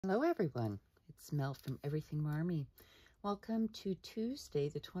Hello everyone, it's Mel from Everything Marmy. Welcome to Tuesday,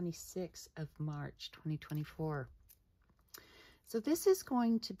 the 26th of March, 2024. So this is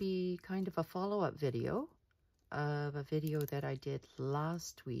going to be kind of a follow-up video of a video that I did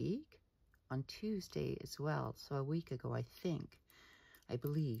last week on Tuesday as well. So a week ago, I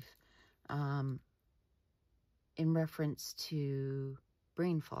believe, in reference to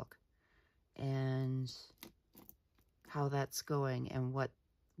brain fog and how that's going and what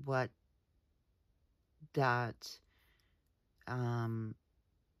that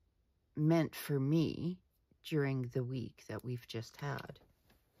meant for me during the week that we've just had.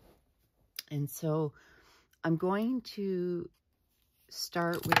 And so I'm going to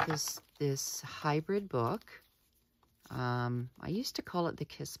start with this hybrid book. I used to call it the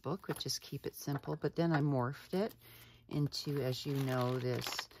Kiss book, which is Keep It Simple, but then I morphed it into, as you know, this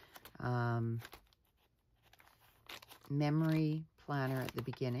memory planner at the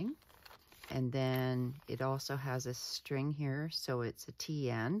beginning. And then it also has a string here, so it's a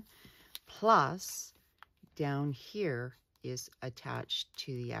TN. Plus, down here is attached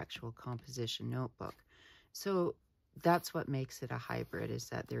to the actual composition notebook. So that's what makes it a hybrid, is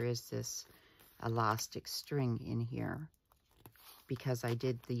that there is this elastic string in here, because I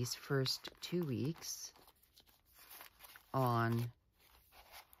did these first 2 weeks on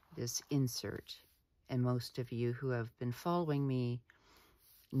this insert. And most of you who have been following me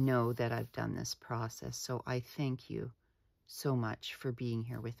know that I've done this process. So I thank you so much for being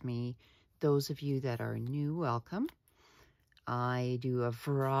here with me. Those of you that are new, welcome. I do a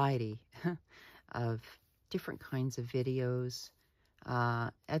variety of different kinds of videos.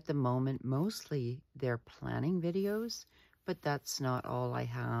 At the moment, mostly they're planning videos, but that's not all I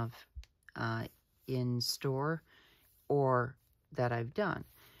have in store or that I've done.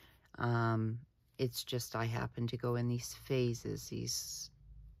 It's just I happen to go in these phases, these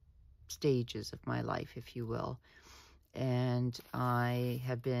stages of my life, if you will. And I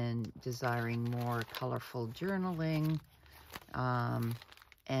have been desiring more colorful journaling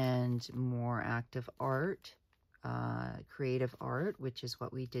and more active art, creative art, which is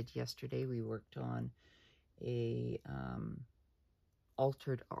what we did yesterday. We worked on a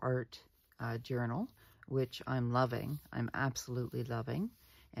altered art journal, which I'm loving. I'm absolutely loving.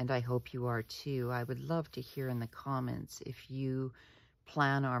 And I hope you are too. I would love to hear in the comments if you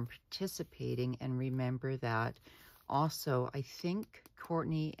plan on participating, and remember that also I think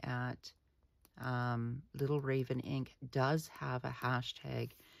Courtney at Little Raven Inc. does have a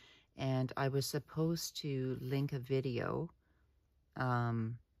hashtag, and I was supposed to link a video,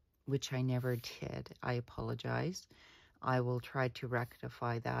 which I never did. I apologize. I will try to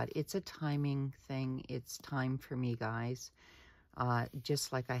rectify that. It's a timing thing. It's time for me, guys.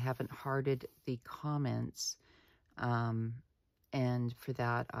 Just like I haven't hearted the comments, and for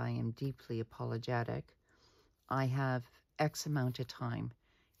that I am deeply apologetic. I have X amount of time,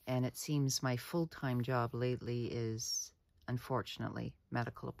 and it seems my full-time job lately is, unfortunately,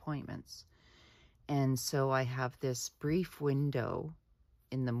 medical appointments. And so I have this brief window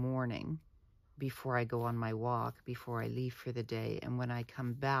in the morning before I go on my walk, before I leave for the day. And when I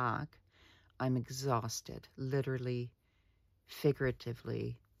come back, I'm exhausted, literally,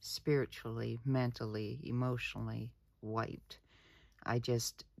 figuratively, spiritually, mentally, emotionally wiped. I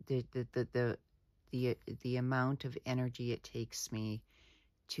just, the amount of energy it takes me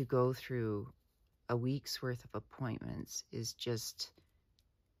to go through a week's worth of appointments is just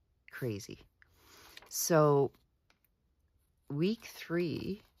crazy. So week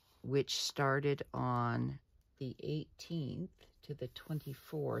 3, which started on the 18th to the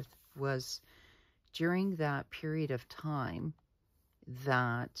 24th, was during that period of time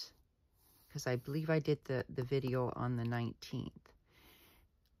that, because I believe I did the video on the 19th.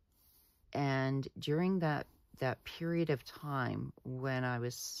 And during that period of time when I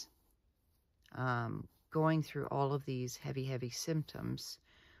was going through all of these heavy symptoms,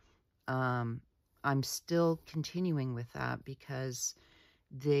 I'm still continuing with that because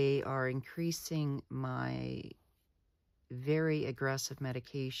they are increasing my very aggressive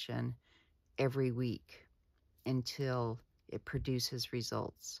medication every week until it produces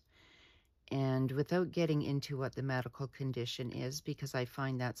results. And without getting into what the medical condition is, because I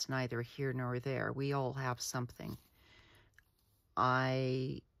find that's neither here nor there, we all have something.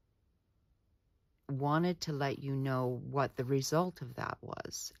 I wanted to let you know what the result of that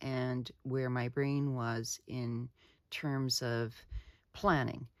was and where my brain was in terms of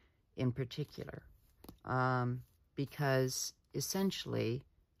planning in particular. Because essentially,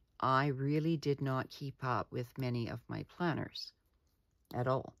 I really did not keep up with many of my planners at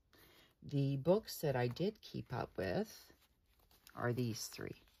all. The books that I did keep up with are these 3.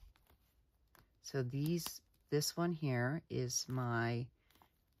 So this one here is my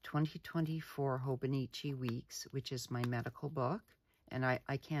 2024 Hobonichi Weeks, which is my medical book. And I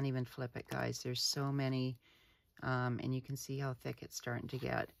can't even flip it, guys. There's so many, and you can see how thick it's starting to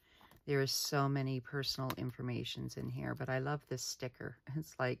get. There is so many personal informations in here, but I love this sticker.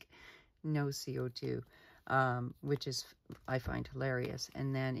 It's like no CO2, which is, I find hilarious.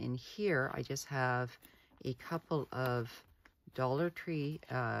 And then in here, I just have a couple of Dollar Tree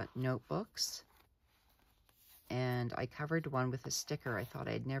notebooks. And I covered one with a sticker I thought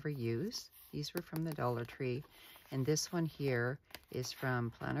I'd never use. These were from the Dollar Tree. And this one here is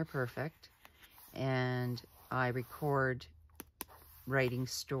from Planner Perfect. And I record writing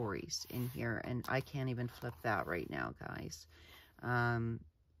stories in here. And I can't even flip that right now, guys.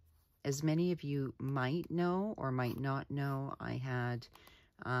 As many of you might know or might not know, I had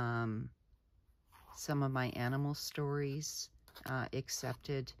some of my animal stories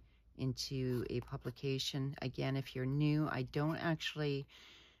accepted into a publication. Again, if you're new, I don't actually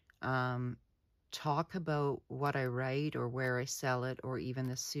talk about what I write or where I sell it or even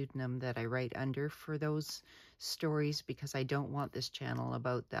the pseudonym that I write under for those stories, because I don't want this channel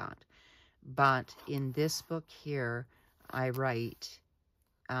about that. But in this book here, I write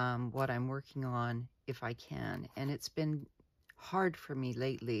what I'm working on if I can. And it's been hard for me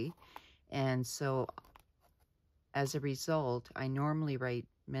lately. And so as a result, I normally write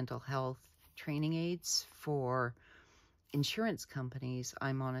mental health training aids for insurance companies.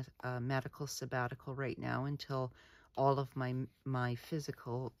 I'm on a medical sabbatical right now until all of my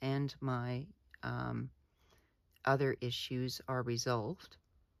physical and my other issues are resolved.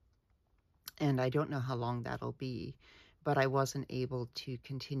 And I don't know how long that'll be, but I wasn't able to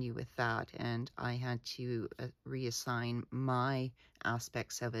continue with that. And I had to reassign my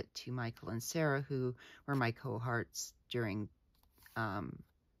aspects of it to Michael and Sarah, who were my cohorts during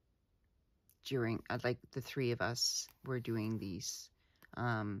like the three of us were doing these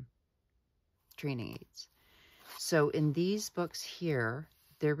training aids. So in these books here,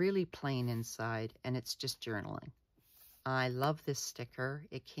 they're really plain inside, and it's just journaling. I love this sticker.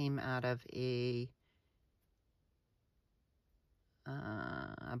 It came out of a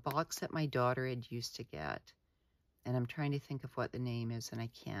box that my daughter had used to get. And I'm trying to think of what the name is, and I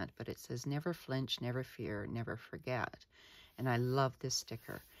can't, but it says, never flinch, never fear, never forget. And I love this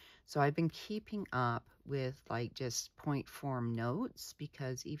sticker. So I've been keeping up with like just point form notes,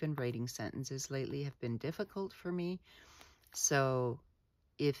 because even writing sentences lately have been difficult for me. So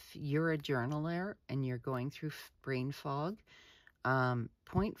if you're a journaler and you're going through brain fog,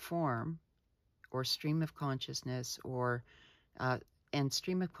 point form or stream of consciousness or and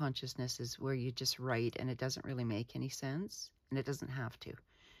stream of consciousness is where you just write and it doesn't really make any sense, and it doesn't have to.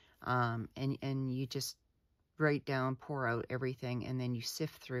 And you just write down, pour out everything, and then you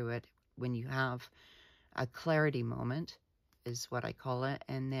sift through it when you have a clarity moment, is what I call it,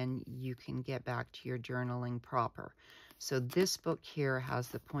 and then you can get back to your journaling proper. So this book here has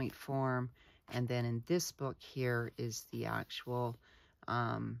the point form, and then in this book here is the actual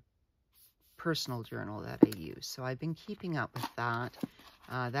personal journal that I use. So I've been keeping up with that.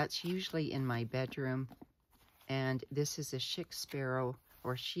 That's usually in my bedroom, and this is a Chic Sparrow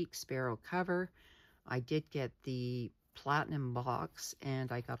cover. I did get the platinum box,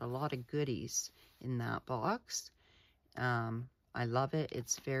 and I got a lot of goodies in that box. I love it.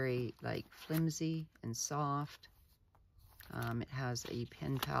 It's very like flimsy and soft. It has a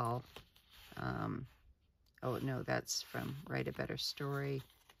pen pal. Oh no, that's from Write a Better Story.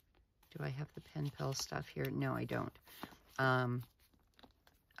 Do I have the pen pal stuff here? No, I don't.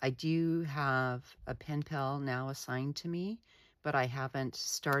 I do have a pen pal now assigned to me, but I haven't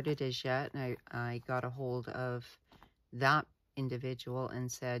started as yet. And I got a hold of that individual and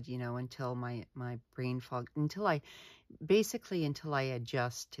said, you know, until my brain fog, until I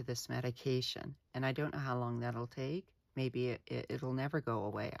adjust to this medication. And I don't know how long that'll take. Maybe it'll never go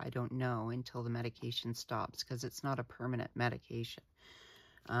away. I don't know until the medication stops, because it's not a permanent medication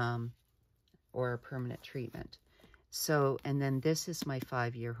or a permanent treatment. So, and then this is my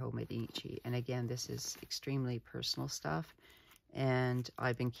 5-year Hobonichi. And again, this is extremely personal stuff. And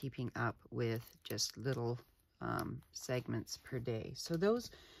I've been keeping up with just little segments per day. So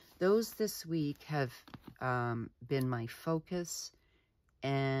those this week have been my focus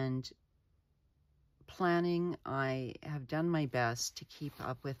and planning. I have done my best to keep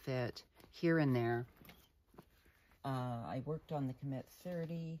up with it here and there. I worked on the Commit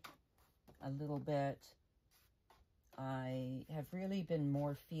 30 a little bit. I have really been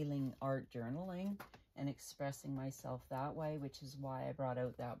more feeling art journaling and expressing myself that way, which is why I brought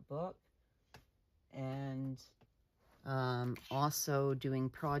out that book. And Also doing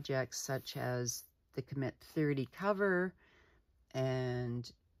projects such as the Commit 30 cover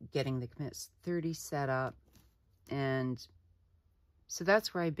and getting the Commit 30 set up. And so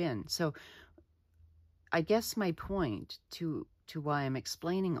that's where I've been. So I guess my point to why I'm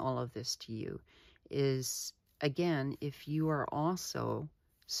explaining all of this to you is, again, if you are also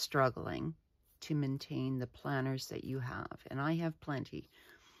struggling to maintain the planners that you have, and I have plenty.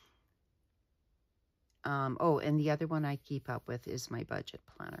 Oh, and the other one I keep up with is my budget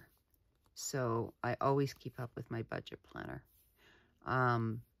planner. So I always keep up with my budget planner.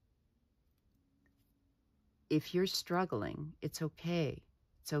 If you're struggling, it's okay.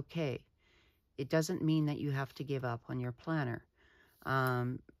 It's okay. It doesn't mean that you have to give up on your planner.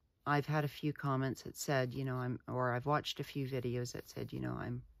 I've had a few comments that said, you know, I've watched a few videos that said, you know,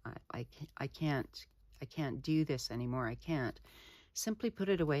 I can't do this anymore. I can't. Simply put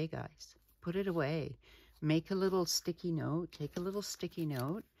it away, guys. Put it away. Make a little sticky note. Take a little sticky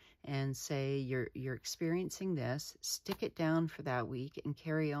note and say you're experiencing this. Stick it down for that week and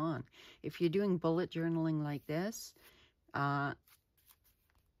carry on. If you're doing bullet journaling like this, and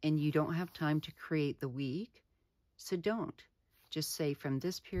you don't have time to create the week, so don't. Just say from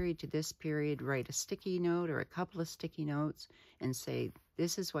this period to this period, write a sticky note or a couple of sticky notes and say,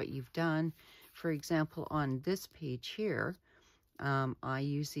 this is what you've done. For example, on this page here, I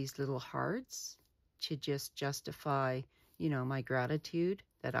use these little hearts to just justify, you know, my gratitude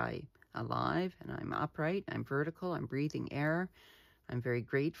that I'm alive and I'm upright, I'm vertical, I'm breathing air, I'm very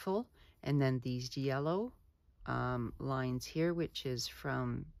grateful. And then these yellow lines here, which is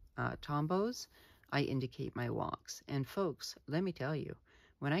from Tombo's, I indicate my walks. And folks, let me tell you,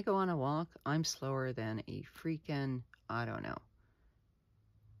 when I go on a walk, I'm slower than a freaking, I don't know,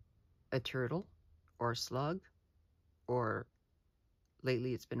 a turtle or a slug, or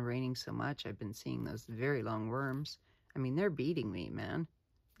lately it's been raining so much, I've been seeing those very long worms. I mean, they're beating me, man.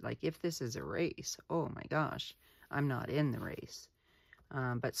 Like, if this is a race, oh my gosh, I'm not in the race.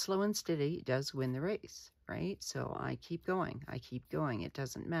 But slow and steady does win the race, right? So I keep going. I keep going. It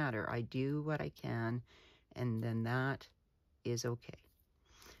doesn't matter. I do what I can, and then that is okay.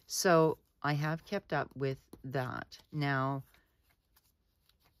 So I have kept up with that. Now,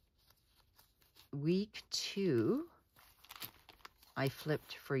 week 2, I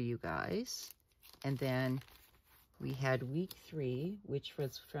flipped for you guys, and then we had week 3, which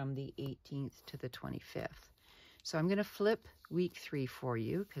was from the 18th to the 25th. So I'm going to flip week 3 for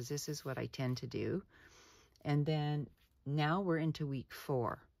you, because this is what I tend to do. And then now we're into week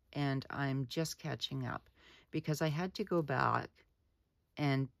 4, and I'm just catching up because I had to go back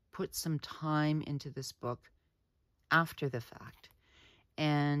and put some time into this book after the fact.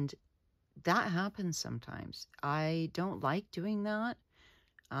 And that happens sometimes. I don't like doing that.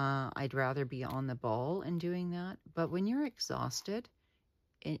 I'd rather be on the ball in doing that. But when you're exhausted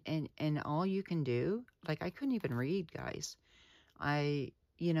and all you can do, like, I couldn't even read, guys. I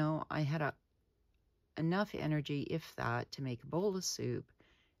had enough energy, if that, to make a bowl of soup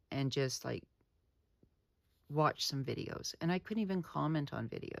and just like watch some videos. And I couldn't even comment on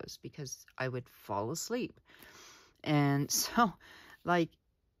videos because I would fall asleep. And so, like,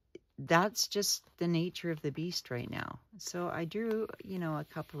 that's just the nature of the beast right now. So I drew, you know, a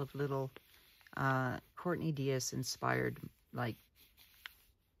couple of little Courtney Diaz inspired, like,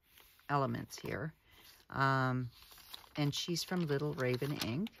 elements here. And she's from Little Raven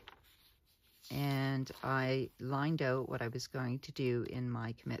Ink. And I lined out what I was going to do in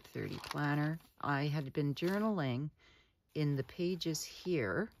my Commit 30 planner. I had been journaling in the pages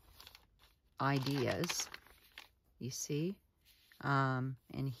here, ideas, you see,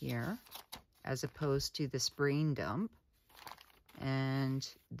 in here, as opposed to this brain dump. And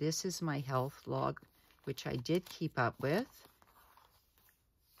this is my health log, which I did keep up with.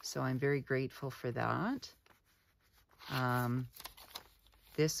 So I'm very grateful for that.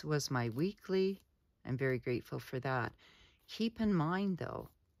 This was my weekly. I'm very grateful for that. Keep in mind, though,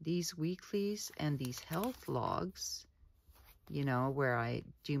 these weeklies and these health logs, you know, where I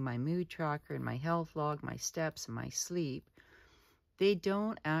do my mood tracker and my health log, my steps and my sleep, they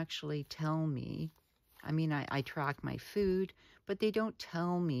don't actually tell me. I mean, I track my food, but they don't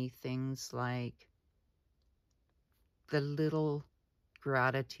tell me things like the little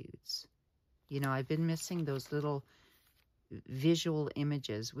gratitudes. You know, I've been missing those little visual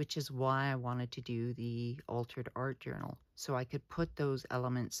images, which is why I wanted to do the altered art journal, so I could put those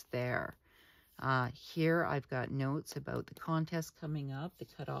elements there. Here I've got notes about the contest coming up. The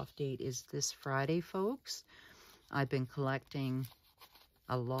cutoff date is this Friday, folks. I've been collecting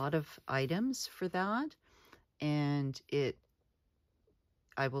a lot of items for that, and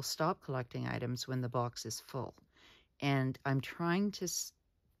I will stop collecting items when the box is full. And I'm trying to...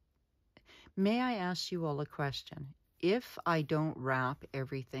 May I ask you all a question? If I don't wrap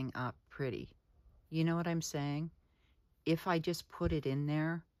everything up pretty, you know what I'm saying? If I just put it in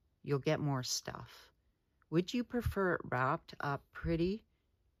there, you'll get more stuff. Would you prefer it wrapped up pretty,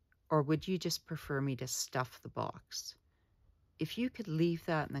 or would you just prefer me to stuff the box? If you could leave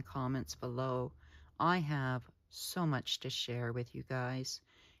that in the comments below, I have so much to share with you guys,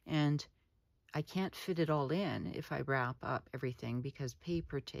 and I can't fit it all in if I wrap up everything because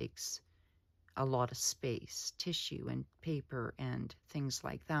paper takes a lot of space, tissue and paper and things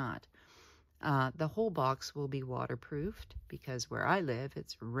like that. The whole box will be waterproofed because where I live,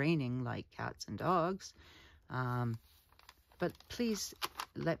 it's raining like cats and dogs. But please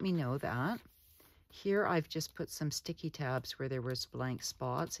let me know that. Here I've just put some sticky tabs where there was blank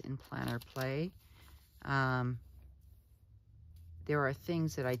spots in Planner Play. There are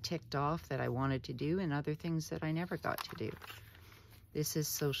things that I ticked off that I wanted to do and other things that I never got to do. This is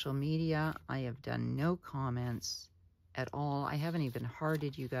social media. I have done no comments at all. I haven't even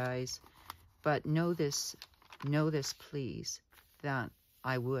hearted you guys. But know this please, that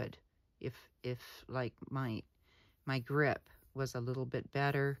I would if like my grip was a little bit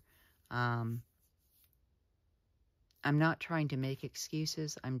better. I'm not trying to make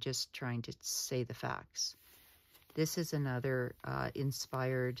excuses. I'm just trying to say the facts. This is another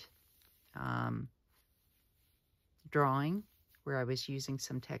inspired drawing where I was using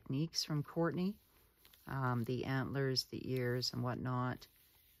some techniques from Courtney. The antlers, the ears, and whatnot.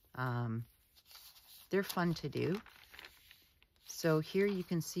 They're fun to do. So here you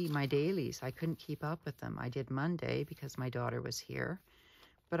can see my dailies. I couldn't keep up with them. I did Monday because my daughter was here.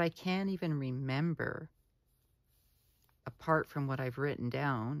 But I can't even remember, apart from what I've written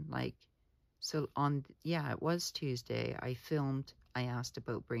down, like, so on, yeah, it was Tuesday. I asked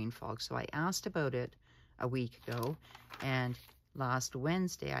about brain fog. So I asked about it a week ago. And last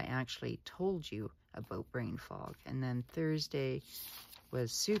Wednesday, I actually told you about brain fog. And then Thursday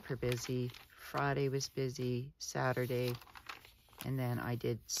was super busy. Friday was busy, Saturday, and then I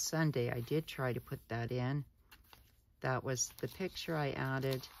did Sunday. I did try to put that in. That was the picture I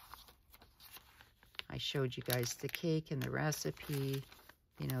added. I showed you guys the cake and the recipe,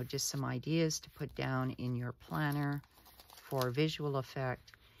 you know, just some ideas to put down in your planner for visual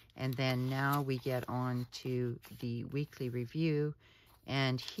effect. And then now we get on to the weekly review.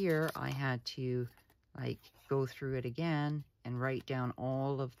 And here I had to like go through it again and write down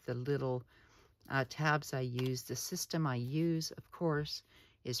all of the little tabs I use. The system I use, of course,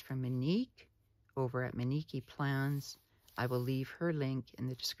 is from Monique over at Monique Plans. I will leave her link in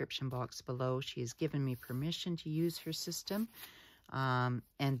the description box below. She has given me permission to use her system.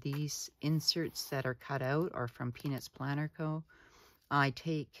 And these inserts that are cut out are from Peanuts Planner Co. I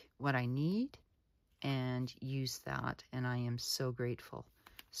take what I need and use that, and I am so grateful,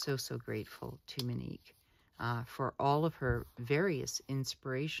 so grateful to Monique. For all of her various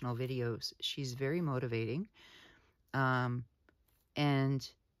inspirational videos. She's very motivating. And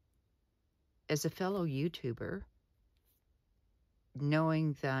as a fellow YouTuber,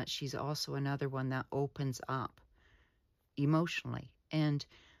 knowing that she's also another one that opens up emotionally. And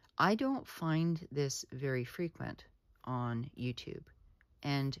I don't find this very frequent on YouTube.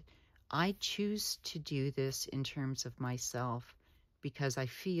 And I choose to do this in terms of myself because I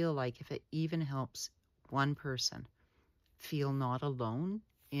feel like if it even helps one person feel not alone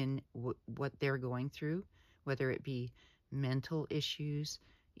in what they're going through, whether it be mental issues,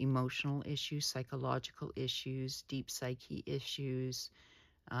 emotional issues, psychological issues, deep psyche issues,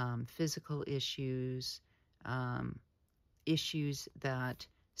 physical issues, issues that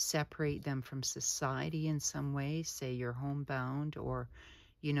separate them from society in some way, say you're homebound or,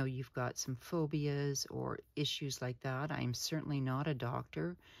 you know, you've got some phobias or issues like that. I'm certainly not a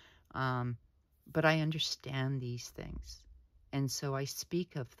doctor. But I understand these things. And so I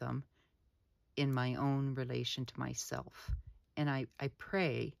speak of them in my own relation to myself. And I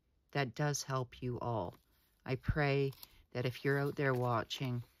pray that does help you all. I pray that if you're out there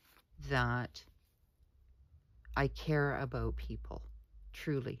watching, that I care about people.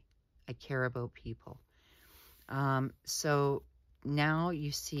 Truly, I care about people. So now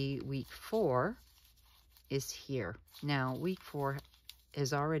you see week 4 is here. Now week 4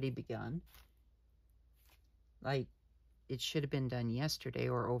 has already begun. Like, it should have been done yesterday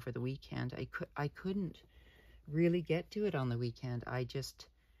or over the weekend. I couldn't really get to it on the weekend.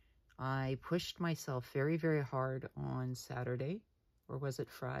 I pushed myself very, very hard on Saturday, or was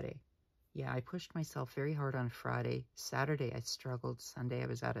it Friday? Yeah, I pushed myself very hard on Friday. Saturday I struggled. Sunday I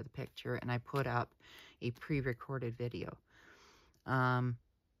was out of the picture, and I put up a pre-recorded video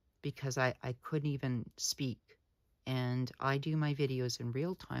because I couldn't even speak. And I do my videos in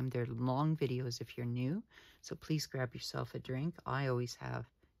real time. They're long videos if you're new. So please grab yourself a drink. I always have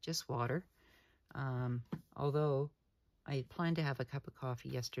just water. Although I planned to have a cup of coffee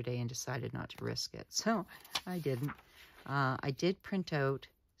yesterday and decided not to risk it. So I didn't. I did print out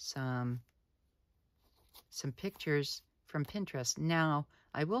some pictures from Pinterest. Now,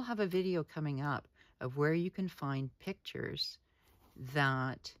 I will have a video coming up of where you can find pictures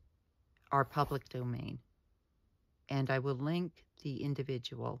that are public domain. And I will link the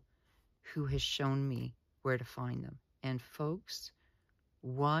individual who has shown me where to find them. And folks,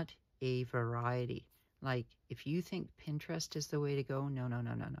 what a variety. Like, if you think Pinterest is the way to go, no.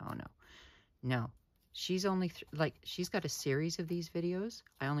 No. She's only, she's got a series of these videos.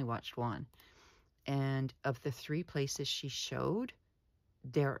 I only watched one. And of the 3 places she showed,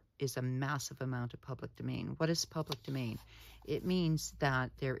 there is a massive amount of public domain. What is public domain? It means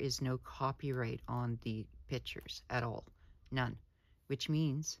that there is no copyright on the pictures at all. None. Which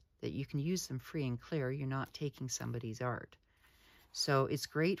means that you can use them free and clear. You're not taking somebody's art. So it's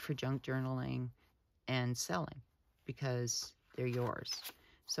great for junk journaling and selling because they're yours.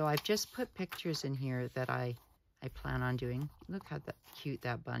 So I've just put pictures in here that I plan on doing. Look how cute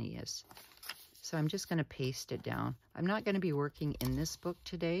that bunny is. So I'm just going to paste it down. I'm not going to be working in this book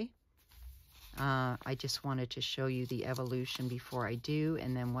today. I just wanted to show you the evolution before I do.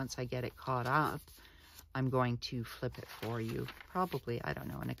 And then once I get it caught up, I'm going to flip it for you. Probably, I don't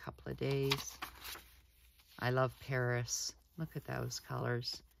know, in a couple of days. I love Paris. Look at those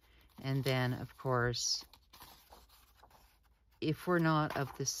colors. And then, of course, if we're not of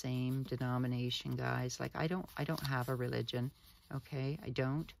the same denomination, guys, like I don't have a religion, okay? I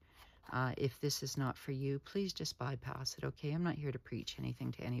don't. If this is not for you, please just bypass it, okay? I'm not here to preach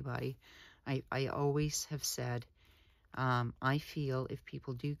anything to anybody. I always have said, I feel if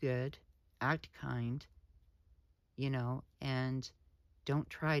people do good, act kind, you know, and don't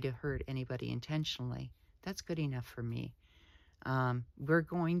try to hurt anybody intentionally, that's good enough for me. We're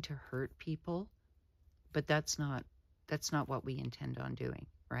going to hurt people, but that's not what we intend on doing,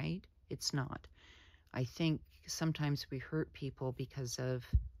 right? It's not. I think sometimes we hurt people because of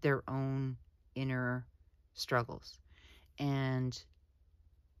their own inner struggles. And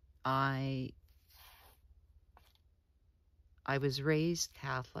I was raised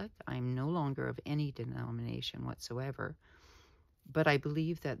Catholic. I'm no longer of any denomination whatsoever. But I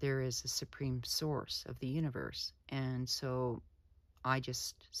believe that there is a supreme source of the universe. And so I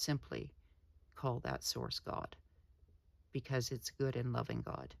just simply call that source God, because it's good and loving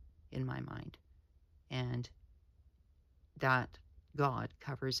God in my mind. And that God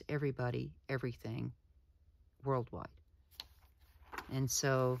covers everybody, everything, worldwide. And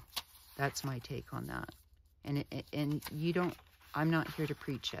so that's my take on that. And you don't, I'm not here to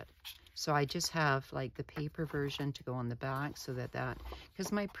preach it. So I just have like the paper version to go on the back so that,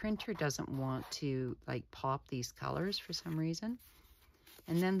 because my printer doesn't want to like pop these colors for some reason.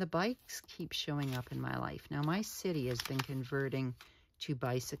 And then the bikes keep showing up in my life. Now my city has been converting to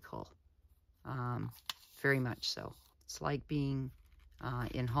bicycle, very much so. It's like being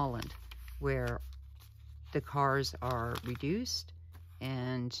in Holland, where the cars are reduced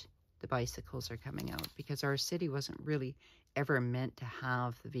and the bicycles are coming out, because our city wasn't really ever meant to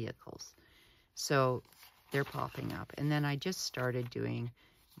have the vehicles. So they're popping up. And then I just started doing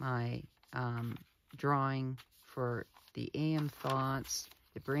my drawing for the AM thoughts,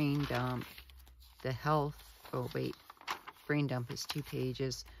 the brain dump, the health. Oh, wait. Brain dump is 2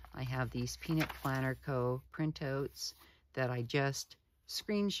 pages. I have these Peanut Planner Co. printouts that I just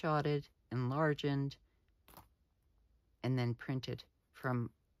screenshotted, enlarged, and then printed from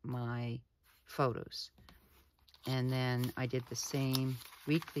my photos. And then I did the same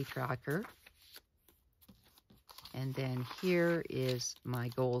weekly tracker. And then here is my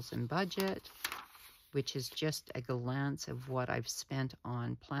goals and budget, which is just a glance of what I've spent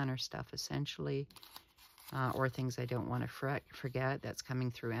on planner stuff, essentially, or things I don't want to forget. That's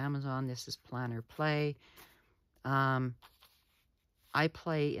coming through Amazon. This is Planner Play. I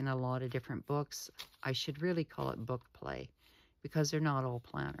play in a lot of different books. I should really call it book play, because they're not all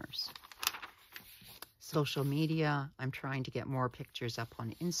planners. Social media, I'm trying to get more pictures up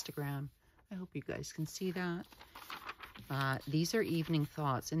on Instagram. I hope you guys can see that. These are evening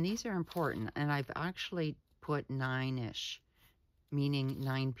thoughts, and these are important. And I've actually put 9-ish, meaning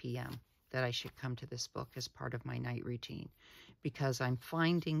 9 p.m., that I should come to this book as part of my night routine, because I'm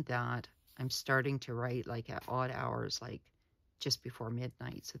finding that I'm starting to write like at odd hours, like just before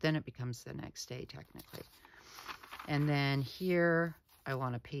midnight. So then it becomes the next day, technically. And then here, I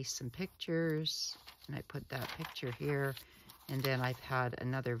want to paste some pictures, and I put that picture here. And then I've had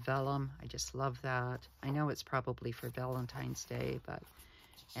another vellum. I just love that. I know it's probably for Valentine's Day, but,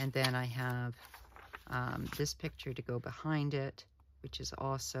 and then I have this picture to go behind it, which is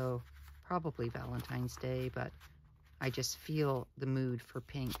also probably Valentine's Day, but I just feel the mood for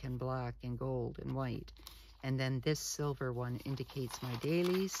pink and black and gold and white. And then this silver one indicates my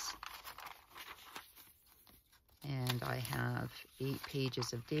dailies. And I have 8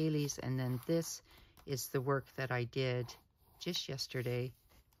 pages of dailies. And then this is the work that I did just yesterday,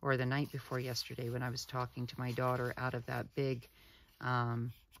 or the night before yesterday, when I was talking to my daughter out of that big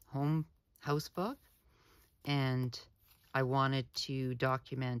house book. And I wanted to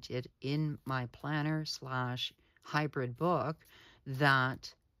document it in my planner / hybrid book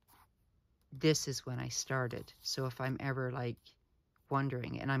that this is when I started. So if I'm ever like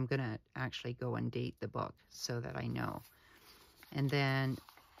wondering, and I'm gonna actually go and date the book so that I know. And then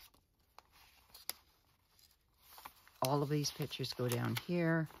all of these pictures go down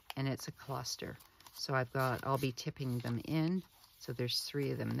here, and it's a cluster. So I'll be tipping them in. So there's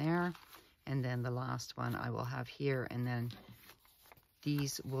 3 of them there. And then the last one I will have here. And then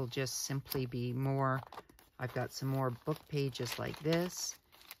these will just simply be more, I've got some more book pages like this.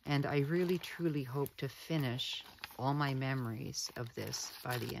 And I really, truly hope to finish all my memories of this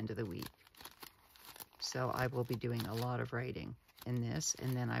by the end of the week. So I will be doing a lot of writing in this.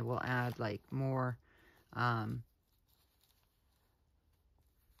 And then I will add like more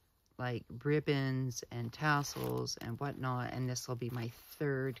like ribbons and tassels and whatnot, and this will be my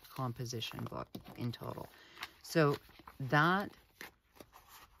 3rd composition book in total. So that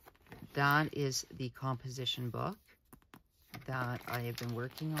is the composition book that I have been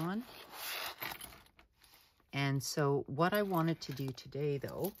working on. And so what I wanted to do today,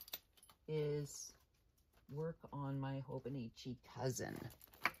 though, is work on my Hobonichi cousin,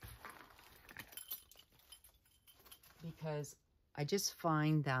 because I just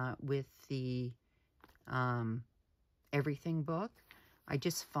find that with the everything book, I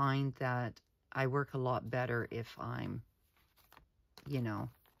just find that I work a lot better if I'm, you know,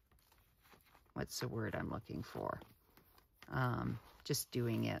 what's the word I'm looking for? Just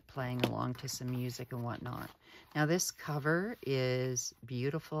doing it, playing along to some music and whatnot. Now this cover is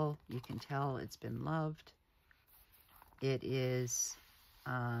beautiful. You can tell it's been loved. It is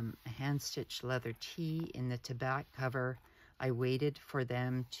a hand-stitched leather tee in the Tibet cover. I waited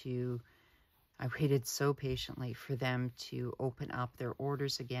so patiently for them to open up their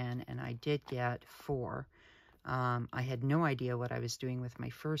orders again, and I did get 4. I had no idea what I was doing with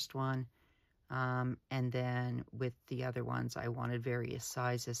my first one, and then with the other ones, I wanted various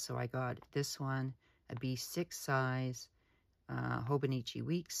sizes, so I got this one, a B6 size, Hobonichi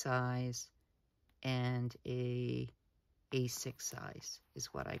week size, and a A6 size is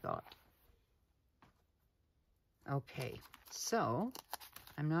what I got. Okay, so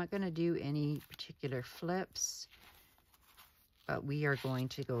I'm not going to do any particular flips, but we are going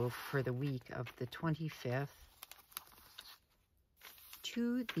to go for the week of the 25th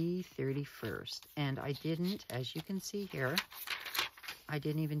to the 31st. And I didn't, as you can see here, I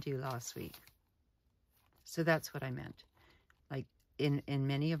didn't even do last week. So that's what I meant. Like in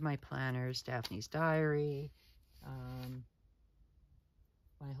many of my planners, Daphne's Diary,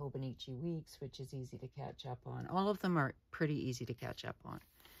 my Hobonichi weeks, which is easy to catch up on. All of them are pretty easy to catch up on.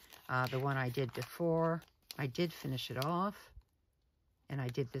 The one I did before, I did finish it off, and I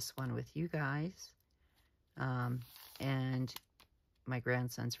did this one with you guys. And my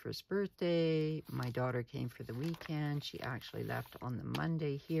grandson's first birthday, my daughter came for the weekend. She actually left on the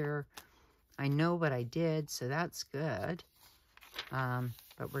Monday here. I know what I did, so that's good.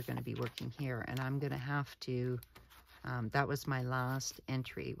 But we're going to be working here, and I'm going to have to, that was my last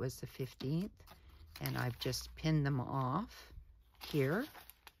entry, was the 15th, and I've just pinned them off here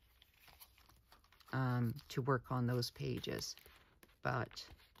to work on those pages. But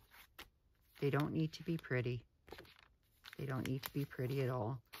they don't need to be pretty. They don't need to be pretty at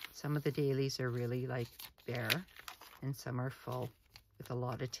all. Some of the dailies are really like bare, and some are full with a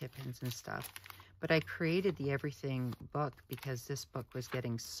lot of tip-ins and stuff. But I created the everything book because this book was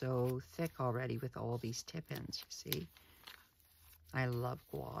getting so thick already with all these tip-ins, you see. I love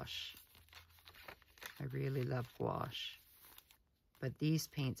gouache. I really love gouache. But these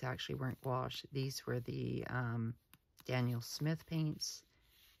paints actually weren't gouache. These were the Daniel Smith paints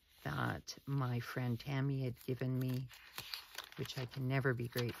that my friend Tammy had given me, which I can never be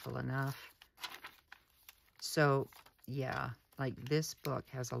grateful enough. So, yeah, like this book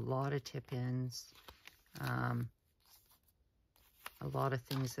has a lot of tip-ins, a lot of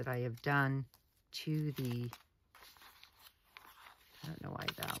things that I have done to the, I don't know why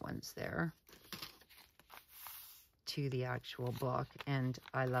that one's there, to the actual book, and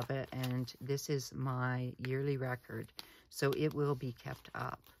I love it. And this is my yearly record, so it will be kept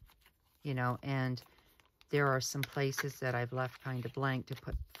up, you know. And there are some places that I've left kind of blank to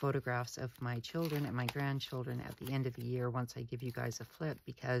put photographs of my children and my grandchildren at the end of the year once I give you guys a flip,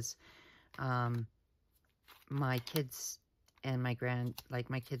 because my kids and my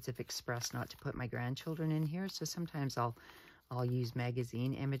kids have expressed not to put my grandchildren in here. So sometimes I'll use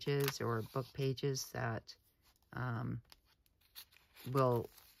magazine images or book pages that will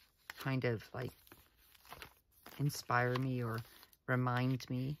kind of like inspire me or remind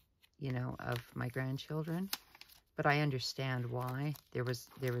me, you know, of my grandchildren. But I understand why. There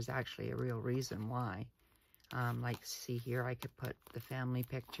was actually a real reason why. Like, see here, I could put the family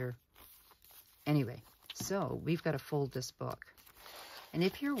picture. Anyway, so we've got to fold this book. And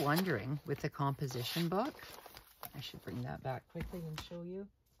if you're wondering, with the composition book, I should bring that back quickly and show you.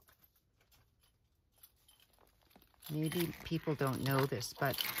 Maybe people don't know this,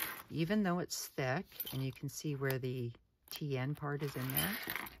 but even though it's thick, and you can see where the TN part is in there,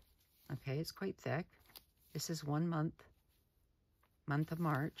 okay, it's quite thick. This is 1 month of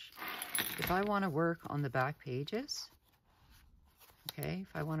March. If I want to work on the back pages, okay,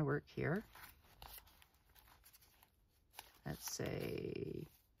 if I want to work here, let's say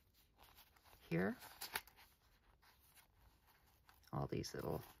here, all these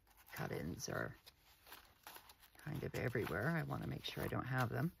little cut-ins are kind of everywhere. I want to make sure I don't have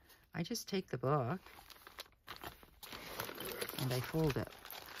them. I just take the book and I fold it.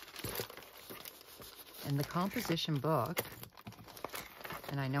 And the composition book,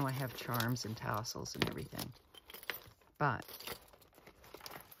 and I know I have charms and tassels and everything, but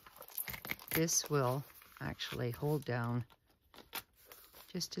this will actually hold down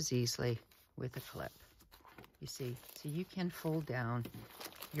just as easily with a clip. You see, so you can fold down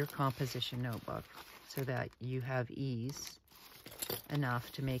your composition notebook so that you have ease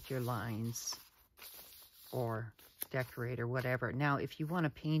enough to make your lines or decorate or whatever. Now, if you want to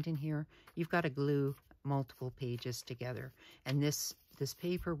paint in here, you've got to glue multiple pages together, and this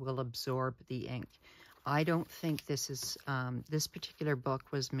paper will absorb the ink. I don't think this is, this particular book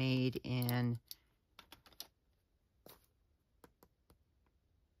was made in,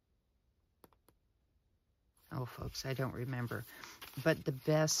 oh folks, I don't remember, but the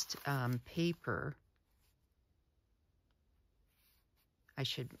best paper, I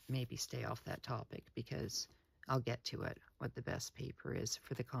should maybe stay off that topic because I'll get to it, what the best paper is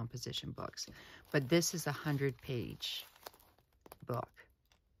for the composition books. But this is a 100-page book.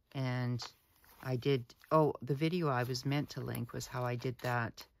 And I did, oh, the video I was meant to link was how I did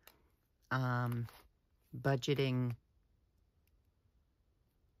that budgeting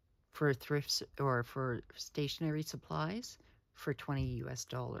for thrifts or for stationery supplies for $20 US.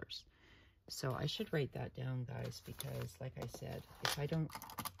 So I should write that down, guys, because like I said, if I don't,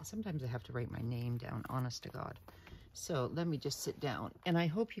 sometimes I have to write my name down, honest to God. So let me just sit down. And I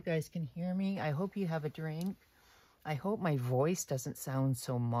hope you guys can hear me. I hope you have a drink. I hope my voice doesn't sound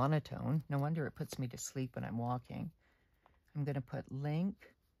so monotone. No wonder it puts me to sleep when I'm walking. I'm going to put link,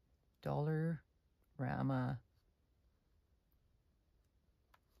 Dollarama,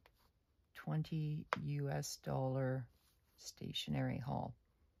 $20 US stationery haul.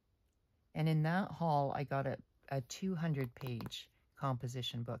 And in that haul, I got a 200-page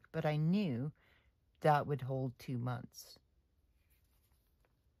composition book, but I knew that would hold 2 months.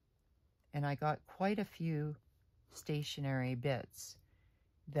 And I got quite a few stationery bits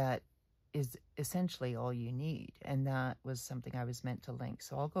that is essentially all you need. And that was something I was meant to link.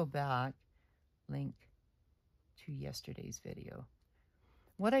 So I'll go back, link to yesterday's video.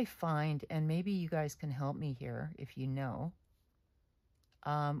 What I find, and maybe you guys can help me here if you know,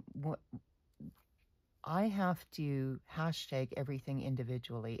 I have to hashtag everything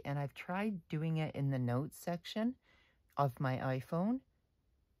individually, and I've tried doing it in the notes section of my iPhone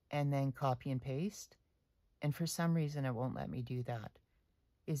and then copy and paste, and for some reason it won't let me do that.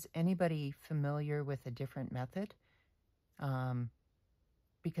 Is anybody familiar with a different method?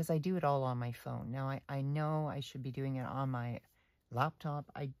 Because I do it all on my phone. Now I know I should be doing it on my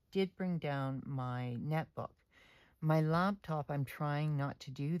laptop. I did bring down my netbook. My laptop, I'm trying not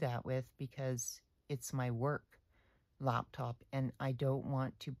to do that with because it's my work laptop, and I don't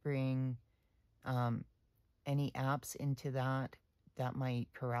want to bring any apps into that might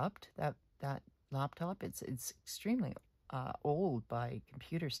corrupt that laptop. It's extremely old by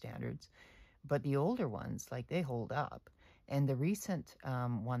computer standards, but the older ones, like, they hold up. And the recent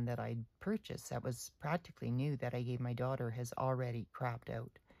one that I purchased that was practically new that I gave my daughter has already crapped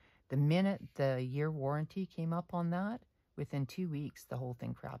out. The minute the year warranty came up on that, within 2 weeks, the whole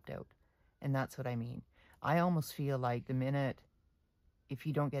thing crapped out. And that's what I mean. I almost feel like the minute, if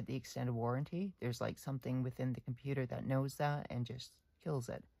you don't get the extended warranty, there's like something within the computer that knows that and just kills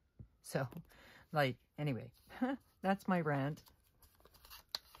it. So, like, anyway, that's my rant.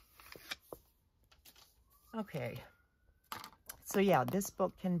 Okay. So yeah, this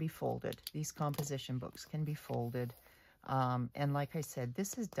book can be folded. These composition books can be folded. And like I said,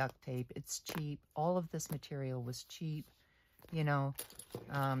 this is duct tape. It's cheap. All of this material was cheap. You know,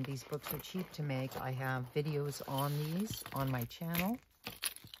 these books are cheap to make. I have videos on these on my channel.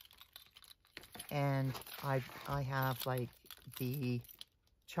 And I have like the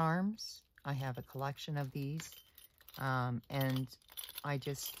charms. I have a collection of these. And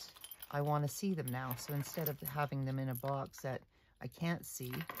I want to see them now. So instead of having them in a box that I can't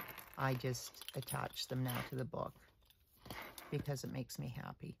see, I just attach them now to the book because it makes me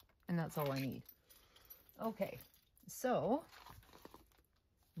happy. And that's all I need. Okay, so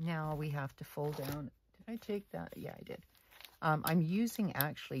now we have to fold down. Did I take that? Yeah, I did. I'm using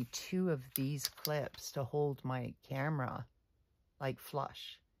actually 2 of these clips to hold my camera like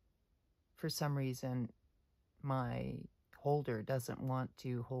flush. For some reason, my holder doesn't want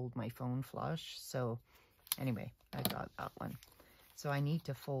to hold my phone flush. So anyway, I got that one. So I need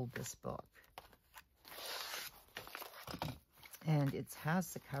to fold this book. And it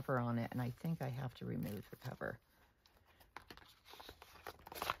has the cover on it, and I think I have to remove the cover.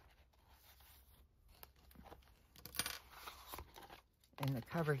 And the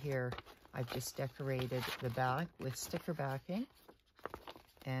cover here, I've just decorated the back with sticker backing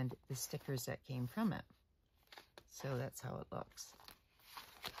and the stickers that came from it. So that's how it looks.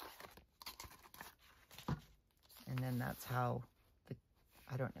 And then that's how,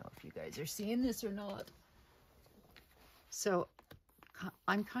 I don't know if you guys are seeing this or not. So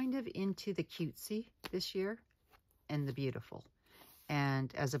I'm kind of into the cutesy this year and the beautiful.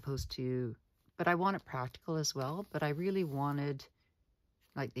 And as opposed to, but I want it practical as well, but I really wanted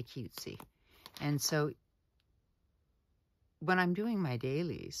like the cutesy. And so when I'm doing my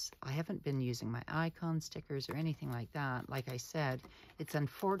dailies, I haven't been using my icon stickers or anything like that. Like I said, it's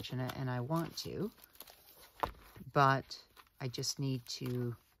unfortunate and I want to, but I just need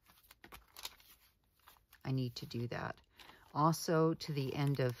to, do that. Also to the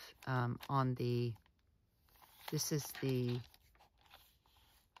end of, on the, this is the,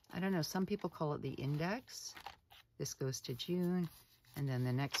 I don't know, some people call it the index. This goes to June, and then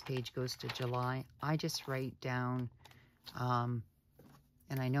the next page goes to July. I just write down, and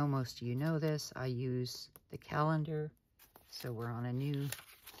I know most of you know this, I use the calendar. So we're on a new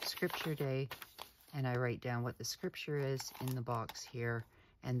scripture day, and I write down what the scripture is in the box here.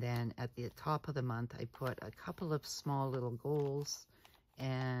 And then at the top of the month, I put a couple of small little goals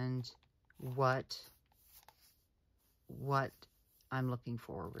and what I'm looking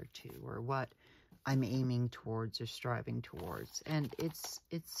forward to, or what I'm aiming towards or striving towards. And it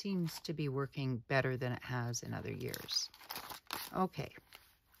seems to be working better than it has in other years. Okay.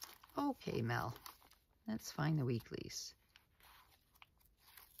 Okay, Mel. Let's find the weeklies.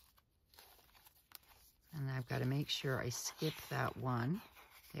 And I've got to make sure I skip that one.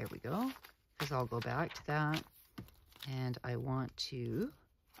 There we go. Because I'll go back to that. And I want to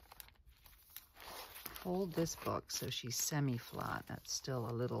fold this book so she's semi-flat. That's still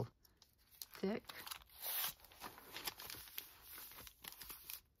a little thick.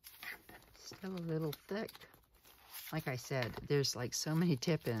 Still a little thick. Like I said, there's like so many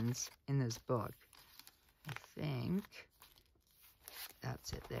tip-ins in this book. I think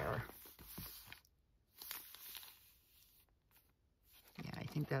that's it there. Yeah, I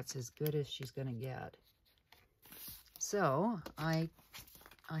think that's as good as she's going to get. So I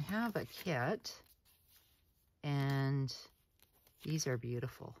have a kit, and these are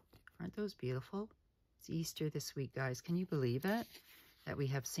beautiful. Aren't those beautiful? It's Easter this week, guys. Can you believe it? That we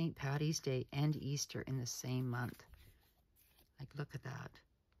have St. Patty's Day and Easter in the same month. Like, look at that.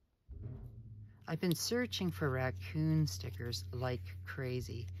 I've been searching for raccoon stickers like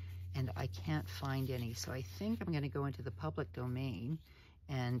crazy, and I can't find any. So I think I'm going to go into the public domain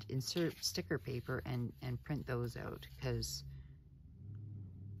and insert sticker paper and print those out, because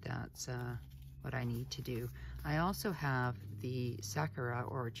that's what I need to do. I also have the Sakura,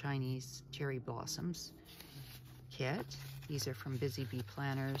 or Chinese cherry blossoms kit. These are from Busy Bee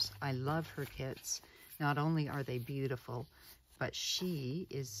Planners. I love her kits. Not only are they beautiful, but she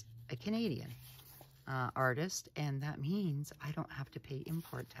is a Canadian artist, and that means I don't have to pay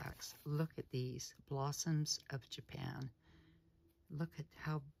import tax. Look at these blossoms of Japan. Look at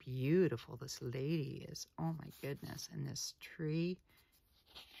how beautiful this lady is. Oh my goodness. And this tree.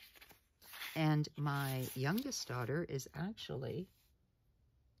 And my youngest daughter is actually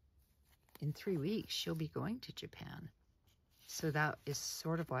in 3 weeks, she'll be going to Japan. So that is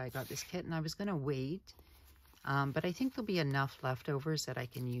sort of why I got this kit. And I was going to wait, but I think there'll be enough leftovers that I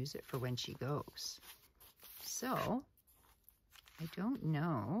can use it for when she goes. So I don't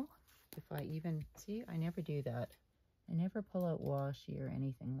know if I even, see, I never do that. I never pull out washi or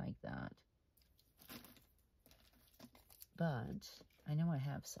anything like that. But I know I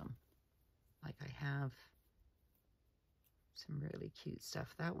have some. Like I have some really cute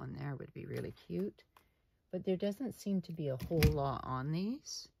stuff. That one there would be really cute. But there doesn't seem to be a whole lot on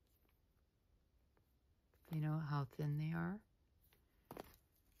these. You know how thin they are?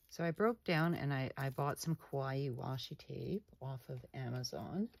 So I broke down and I bought some kawaii washi tape off of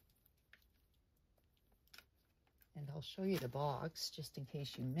Amazon. And I'll show you the box just in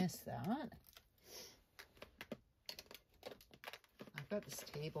case you missed that. I've got this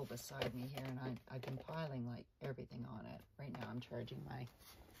table beside me here, and I've been piling like everything on it. Right now I'm charging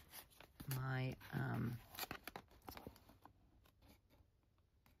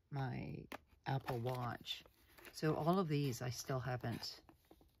my Apple Watch. So all of these I still haven't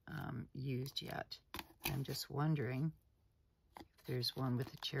used yet. I'm just wondering if there's one with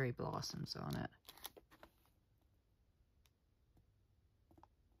the cherry blossoms on it.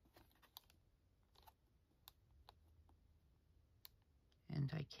 And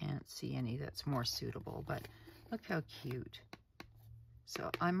I can't see any that's more suitable, but look how cute.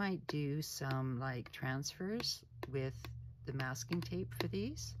 So I might do some like transfers with the masking tape for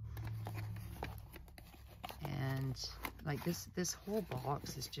these. And like this whole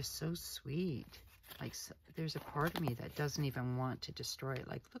box is just so sweet. Like there's a part of me that doesn't even want to destroy it.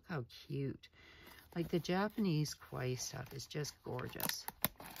 Like look how cute. Like the Japanese kawaii stuff is just gorgeous.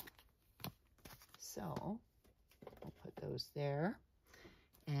 So I'll put those there.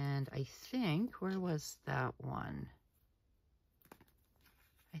 And I think, where was that one?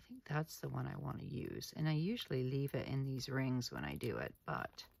 I think that's the one I want to use. And I usually leave it in these rings when I do it,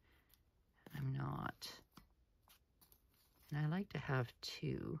 but I'm not. And I like to have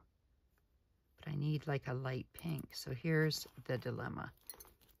two, but I need like a light pink. So here's the dilemma.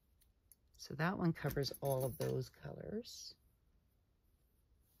 So that one covers all of those colors.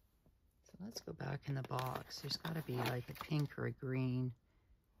 So let's go back in the box. There's got to be like a pink or a green,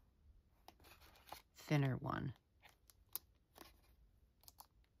 thinner one.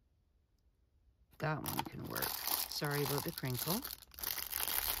 That one can work. Sorry about the crinkle.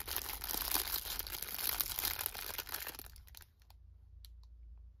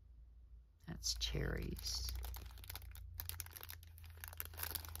 That's cherries.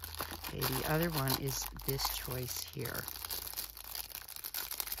 Okay, the other one is this choice here.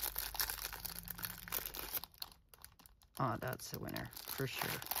 Oh, that's the winner, for sure.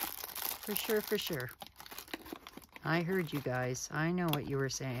 For sure, for sure. I heard you guys. I know what you were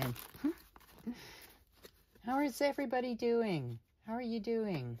saying. How is everybody doing? How are you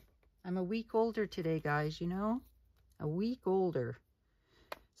doing? I'm a week older today, guys, you know? A week older.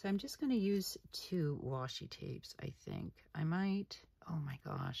 So I'm just going to use 2 washi tapes, I think. I might... Oh my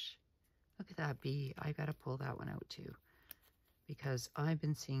gosh. Look at that bee. I got to pull that one out too. Because I've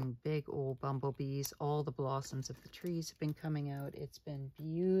been seeing big old bumblebees. All the blossoms of the trees have been coming out. It's been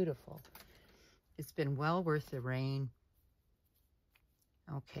beautiful. It's been well worth the rain.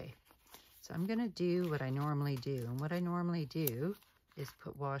 Okay. So I'm going to do what I normally do. And what I normally do is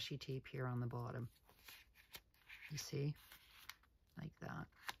put washi tape here on the bottom. You see? Like that.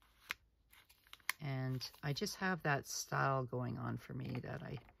 And I just have that style going on for me that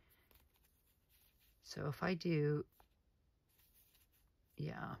I... So if I do...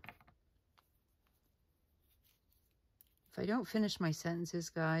 Yeah. If I don't finish my sentences,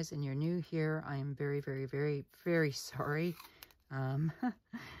 guys, and you're new here, I am very, very, very, very sorry. I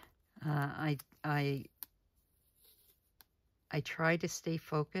try to stay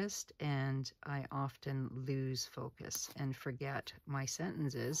focused, and I often lose focus and forget my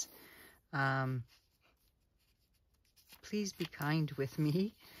sentences. Please be kind with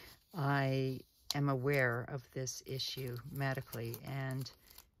me. I am aware of this issue medically, and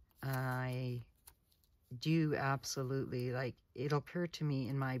I do absolutely, like, it'll occur to me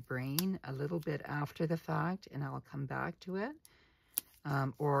in my brain a little bit after the fact, and I'll come back to it.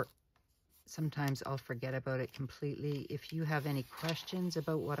 Or sometimes I'll forget about it completely. If you have any questions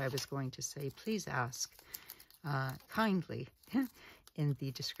about what I was going to say, please ask kindly in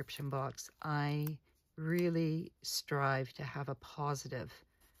the description box. I really strive to have a positive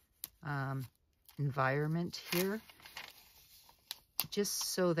environment here,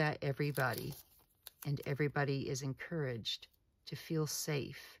 just so that everybody is encouraged to feel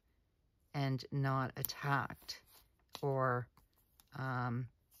safe and not attacked or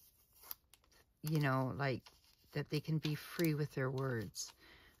you know, like that they can be free with their words.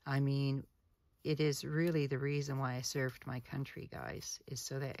 I mean, it is really the reason why I served my country, guys, is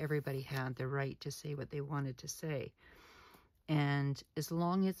so that everybody had the right to say what they wanted to say. And as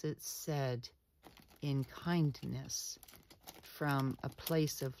long as it's said in kindness from a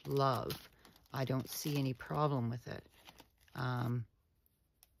place of love, I don't see any problem with it.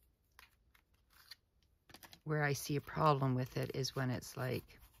 Where I see a problem with it is when it's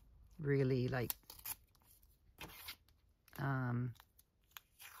like really like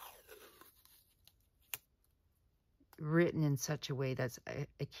written in such a way that's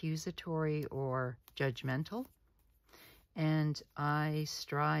accusatory or judgmental. And I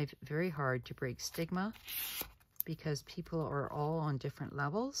strive very hard to break stigma, because people are all on different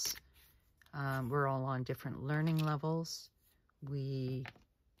levels. We're all on different learning levels. We're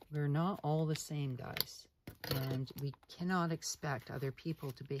not all the same, guys. And we cannot expect other people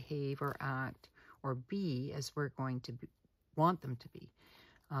to behave or act or be as we're going to want them to be.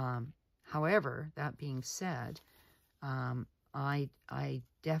 However, that being said, I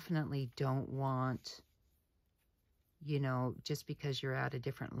definitely don't want, you know, just because you're at a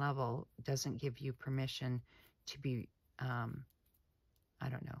different level doesn't give you permission to be, I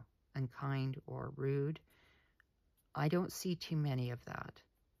don't know, unkind or rude. I don't see too many of that.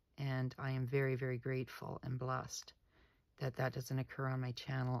 And I am very, very grateful and blessed that that doesn't occur on my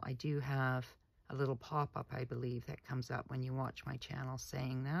channel. I do have a little pop-up, I believe, that comes up when you watch my channel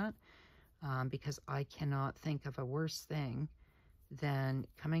saying that, because I cannot think of a worse thing than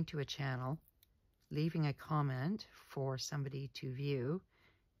coming to a channel, leaving a comment for somebody to view,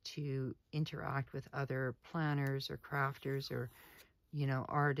 to interact with other planners or crafters or, you know,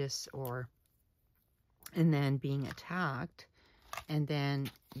 artists, or, and then being attacked, and then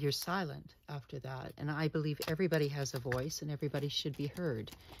you're silent after that. And I believe everybody has a voice and everybody should be heard.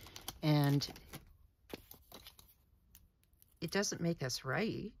 And it doesn't make us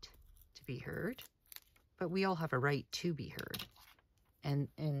right to be heard, but we all have a right to be heard. And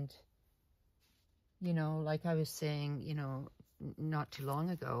you know, like I was saying, you know, not too long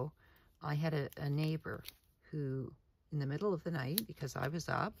ago, I had a neighbor who, in the middle of the night, because I was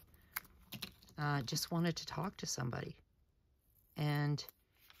up, just wanted to talk to somebody. And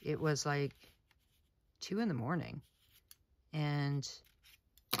it was like 2 in the morning. And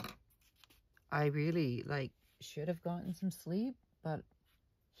I really, like, should have gotten some sleep, but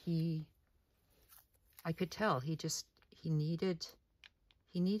I could tell he needed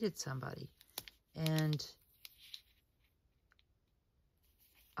somebody. And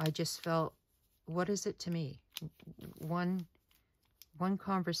I just felt, what is it to me? One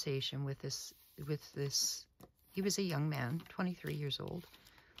conversation with this, he was a young man, 23 years old.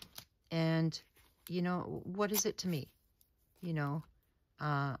 And, you know, what is it to me? You know,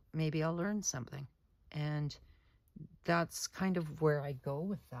 maybe I'll learn something. And that's kind of where I go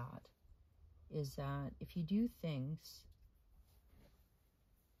with that, is that if you do things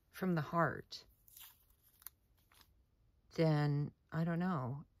from the heart, then, I don't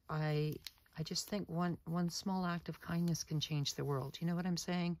know, I just think one small act of kindness can change the world. You know what I'm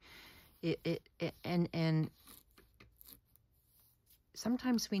saying? And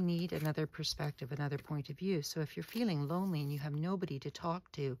sometimes we need another perspective, another point of view. So if you're feeling lonely and you have nobody to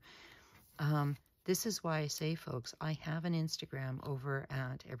talk to, this is why I say, folks, I have an Instagram over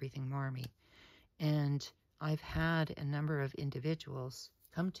at Everything Marmy. And I've had a number of individuals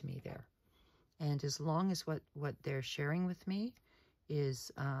come to me there. And as long as what they're sharing with me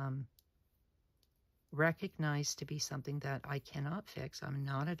is recognized to be something that I cannot fix. I'm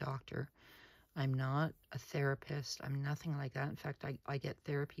not a doctor. I'm not a therapist. I'm nothing like that. In fact, I get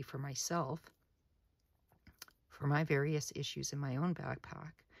therapy for myself, for my various issues in my own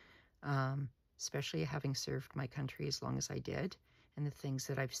backpack, especially having served my country as long as I did, and the things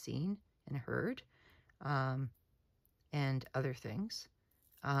that I've seen and heard, and other things.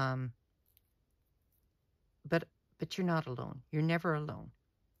 But you're not alone. You're never alone.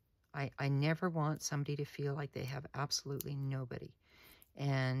 I never want somebody to feel like they have absolutely nobody.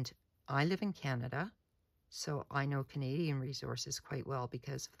 And I live in Canada, so I know Canadian resources quite well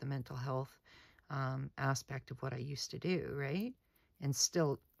because of the mental health aspect of what I used to do, right? And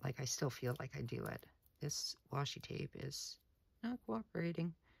still, like, I still feel like I do it. This washi tape is not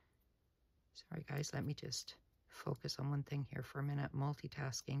cooperating. Sorry, guys, let me just focus on one thing here for a minute.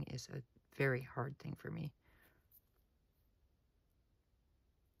 Multitasking is a very hard thing for me.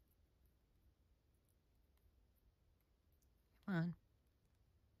 Come on.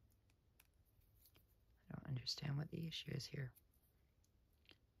 I don't understand what the issue is here.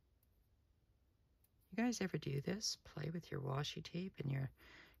 You guys ever do this? Play with your washi tape and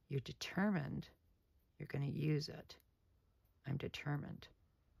you're determined you're going to use it. I'm determined.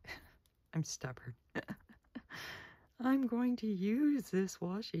 I'm stubborn. I'm going to use this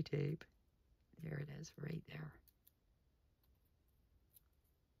washi tape. There it is, right there.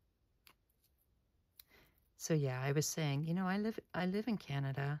 So yeah, I was saying, you know, I live in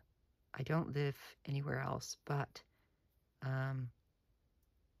Canada. I don't live anywhere else, but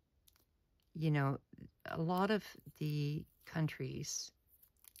you know, a lot of the countries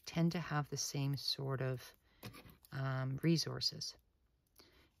tend to have the same sort of resources.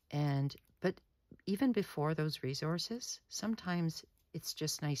 But even before those resources, sometimes it's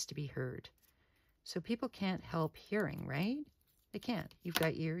just nice to be heard. So people can't help hearing, right? They can't. You've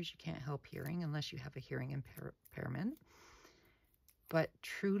got ears, you can't help hearing unless you have a hearing impairment. But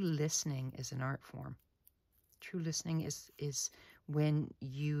true listening is an art form. True listening is when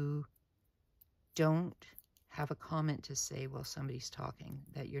you don't have a comment to say while somebody's talking,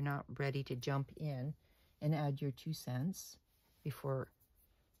 that you're not ready to jump in and add your 2 cents before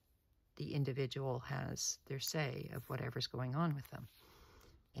the individual has their say of whatever's going on with them.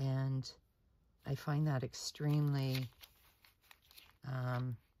 And I find that extremely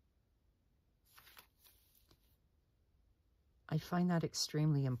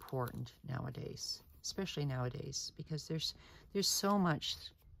important nowadays, especially nowadays, because there's so much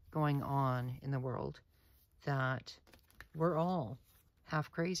going on in the world that we're all half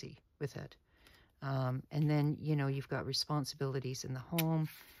crazy with it. And then, you know, you've got responsibilities in the home,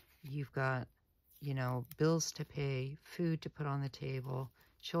 you've got, you know, bills to pay, food to put on the table,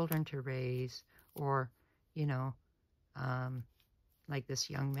 children to raise, or, you know, like this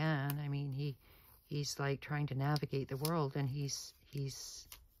young man, I mean, he's like trying to navigate the world, and he's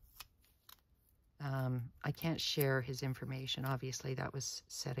I can't share his information. Obviously, that was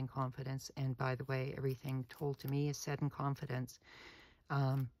said in confidence. And by the way, everything told to me is said in confidence.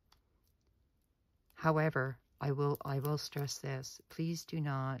 However, I will stress this. Please do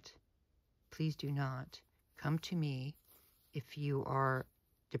not come to me if you are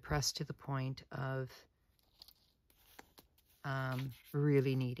depressed to the point of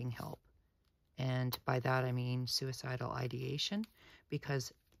really needing help. And by that, I mean suicidal ideation,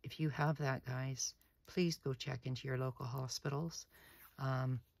 because if you have that, guys, please go check into your local hospitals.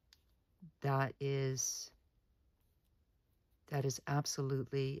 That is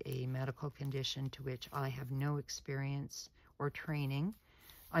absolutely a medical condition to which I have no experience or training.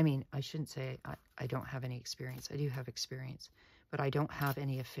 I mean, I shouldn't say I don't have any experience. I do have experience, but I don't have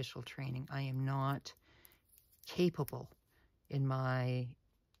any official training. I am not capable in my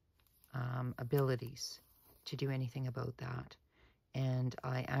abilities to do anything about that. And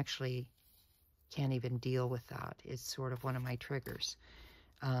I actually can't even deal with that. It's sort of one of my triggers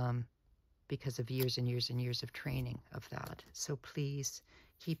because of years and years and years of training of that. So please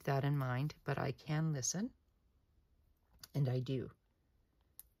keep that in mind. But I can listen, and I do.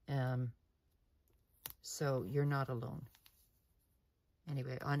 So you're not alone.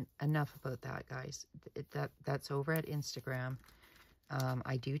 Anyway, enough about that, guys. That's over at Instagram.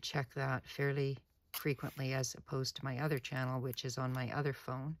 I do check that fairly frequently, as opposed to my other channel, which is on my other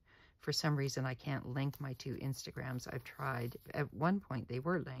phone. For some reason, I can't link my 2 Instagrams. I've tried. At one point, they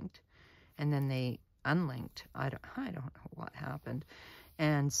were linked, and then they unlinked. I don't know what happened.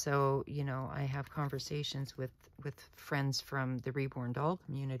 And so, you know, I have conversations with friends from the Reborn Doll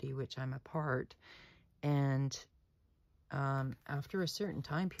community, which I'm a part. And after a certain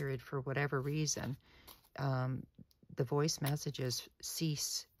time period, for whatever reason, the voice messages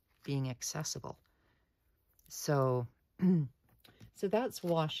cease being accessible. So, so that's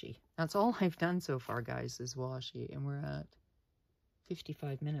washi. That's all I've done so far, guys, is washi. And we're at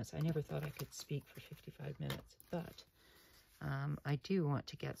 55 minutes. I never thought I could speak for 55 minutes, but I do want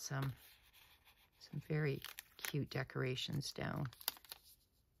to get some very cute decorations down.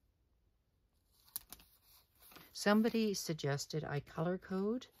 Somebody suggested I color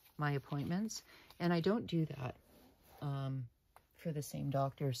code my appointments, and I don't do that for the same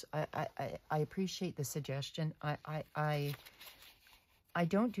doctors. I appreciate the suggestion. I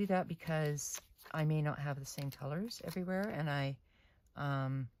don't do that because I may not have the same colors everywhere, and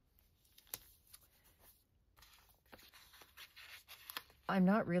I'm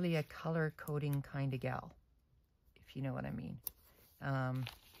not really a color coding kind of gal, if you know what I mean.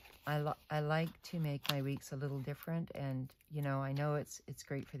 I like to make my weeks a little different, and you know, I know it's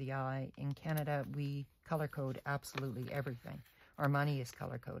great for the eye. In Canada, we color code absolutely everything. Our money is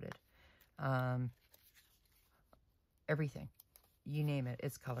color coded. Everything, you name it,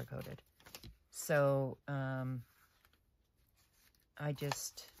 it's color coded. So I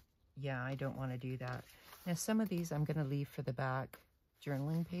don't want to do that. Now, some of these I'm going to leave for the back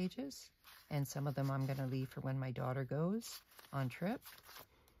journaling pages, and some of them I'm going to leave for when my daughter goes on trip.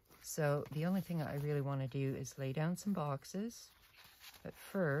 So the only thing I really want to do is lay down some boxes. But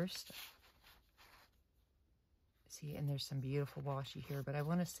first, see, and there's some beautiful washi here, but I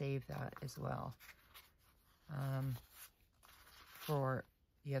want to save that as well for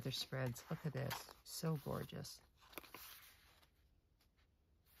the other spreads. Look at this. So gorgeous.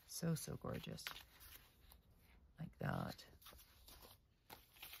 So, so gorgeous. Like that.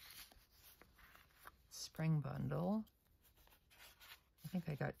 Spring bundle. I think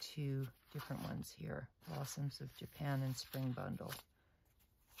I got two different ones here. Blossoms of Japan and Spring bundle.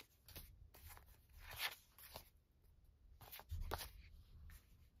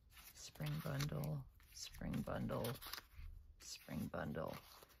 Spring bundle, spring bundle, spring bundle.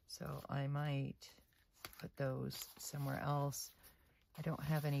 So I might put those somewhere else. I don't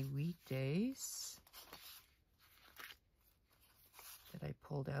have any weekdays that I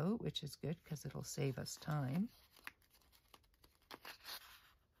pulled out, which is good because it'll save us time.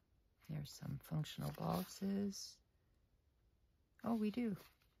 There's some functional boxes. Oh, we do.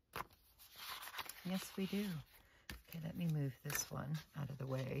 Yes, we do. Okay, let me move this one out of the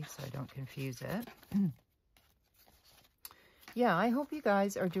way so I don't confuse it. Yeah, I hope you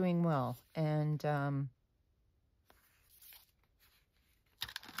guys are doing well. And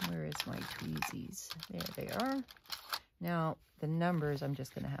where is my tweezies? There they are. Now, the numbers I'm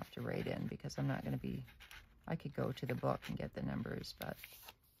just going to have to write in because I'm not going to be... I could go to the book and get the numbers, but...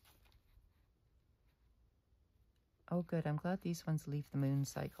 Oh, good. I'm glad these ones leave the moon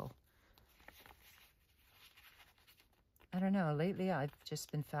cycle. I don't know. Lately, I've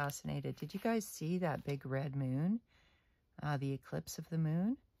just been fascinated. Did you guys see that big red moon? The eclipse of the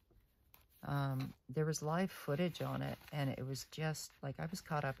moon? There was live footage on it, and it was just, like, I was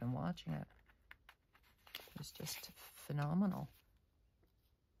caught up in watching it. It was just phenomenal.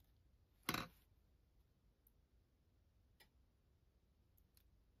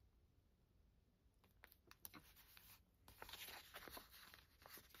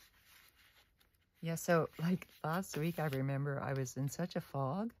 Yeah, so like last week, I remember I was in such a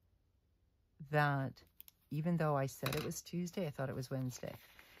fog that even though I said it was Tuesday, I thought it was Wednesday.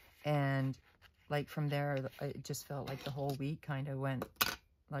 And like from there, it just felt like the whole week kind of went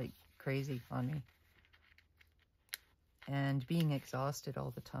like crazy on me. And being exhausted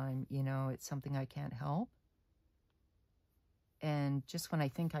all the time, you know, it's something I can't help. And just when I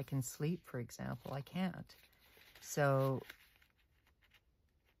think I can sleep, for example, I can't. So...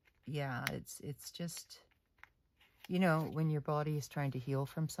 yeah, it's just, you know, when your body is trying to heal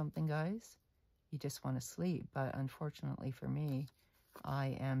from something, guys, you just want to sleep. But unfortunately for me,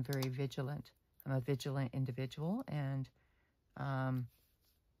 I am very vigilant. I'm a vigilant individual, and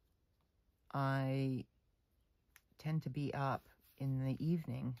I tend to be up in the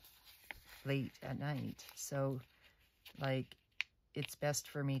evening, late at night. So, like, it's best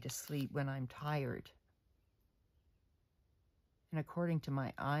for me to sleep when I'm tired. And according to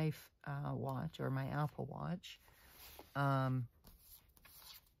my watch or my Apple Watch, now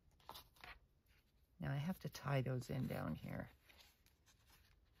I have to tie those in down here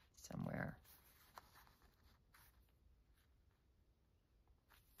somewhere.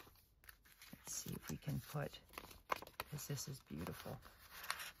 Let's see if we can put, because this is beautiful.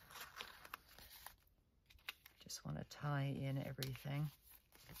 Just want to tie in everything.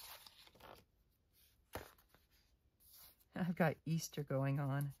 I've got Easter going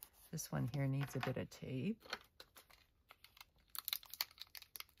on. This one here needs a bit of tape.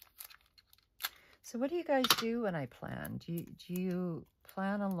 So what do you guys do when I plan? Do you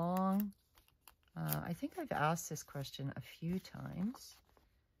plan along? I think I've asked this question a few times,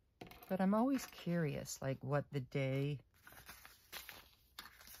 but I'm always curious, like what the day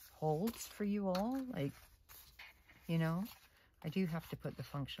holds for you all. Like, you know, I do have to put the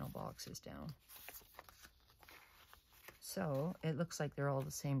functional boxes down. So it looks like they're all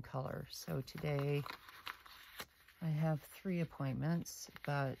the same color. So today I have 3 appointments,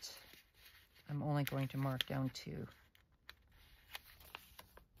 but I'm only going to mark down 2.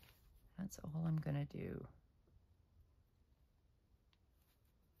 That's all I'm going to do.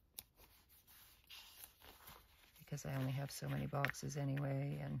 Because I only have so many boxes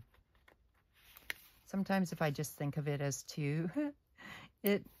anyway. And sometimes if I just think of it as 2,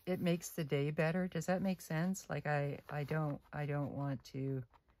 it makes the day better. Does that make sense? Like I don't want to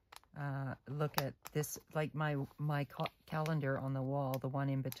look at this, like my calendar on the wall, the one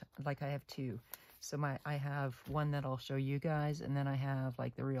in between. Like I have 2. So I have one that I'll show you guys, and then I have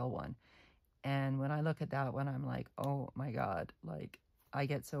like the real one. And when I look at that one, I'm like, oh my God, like I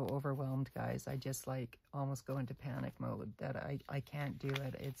get so overwhelmed, guys. I just like almost go into panic mode that I can't do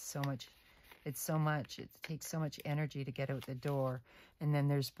it. It's so much. It takes so much energy to get out the door. And then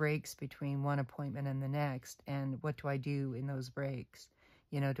there's breaks between one appointment and the next. And what do I do in those breaks?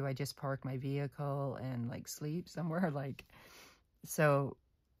 You know, do I just park my vehicle and like sleep somewhere? Like, so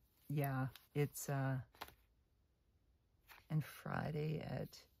yeah, it's, and Friday at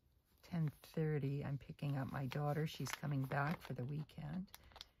 10:30, I'm picking up my daughter. She's coming back for the weekend.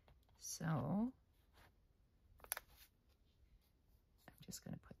 So I'm just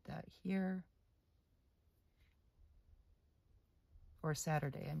going to put that here. Or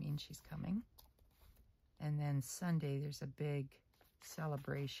Saturday, I mean, she's coming. And then Sunday, there's a big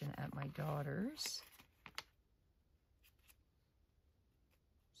celebration at my daughter's.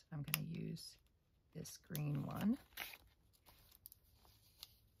 So I'm going to use this green one.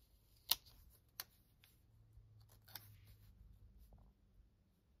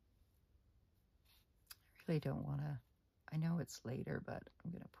 I really don't want to, I know it's later, but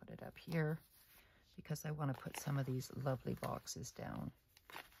I'm going to put it up here because I want to put some of these lovely boxes down.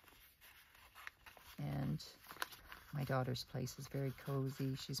 And my daughter's place is very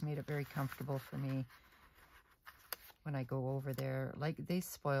cozy. She's made it very comfortable for me when I go over there. Like, they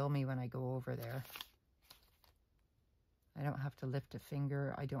spoil me when I go over there. I don't have to lift a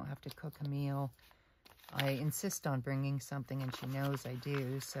finger. I don't have to cook a meal. I insist on bringing something, and she knows I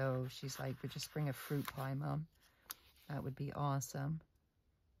do. So she's like, "But just bring a fruit pie, Mom. That would be awesome."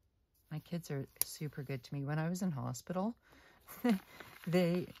 My kids are super good to me. When I was in hospital, I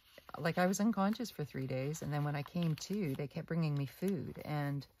was unconscious for 3 days, and then when I came to, they kept bringing me food,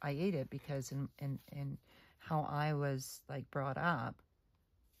 and I ate it because in how I was like brought up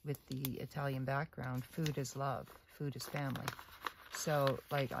with the Italian background, food is love, food is family. So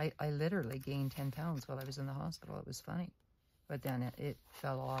like I literally gained 10 pounds while I was in the hospital. It was funny, but then it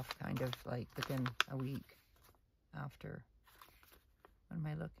fell off kind of like within a week after. What am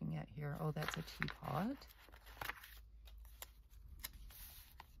I looking at here? Oh, that's a teapot.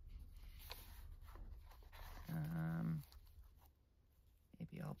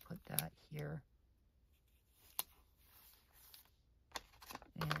 Maybe I'll put that here.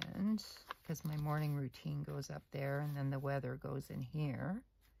 And because my morning routine goes up there, and then the weather goes in here.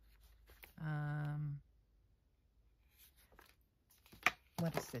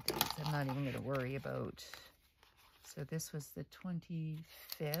 What is the date? I'm not even going to worry about. So this was the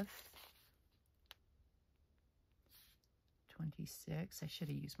 25th. 26th. I should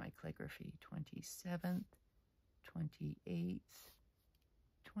have used my calligraphy. 27th, 28th,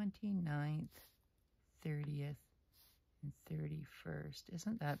 29th, 30th, and 31st.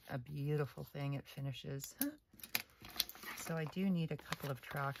 Isn't that a beautiful thing? It finishes. So I do need a couple of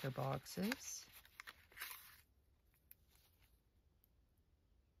tracker boxes.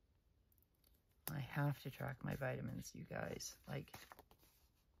 I have to track my vitamins, you guys. Like,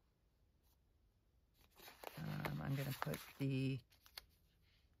 I'm going to put the,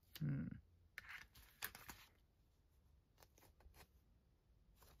 I'm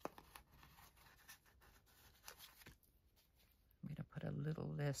going to put a little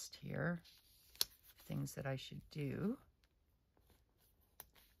list here of things that I should do.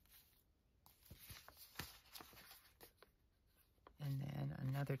 And then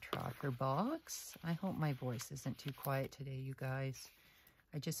another tracker box. I hope my voice isn't too quiet today, you guys.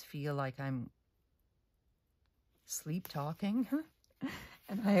 I just feel like I'm sleep talking,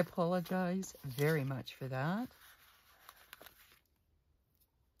 and I apologize very much for that.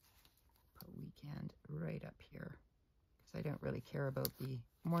 Put weekend right up here because I don't really care about the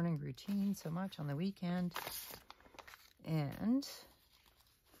morning routine so much on the weekend. And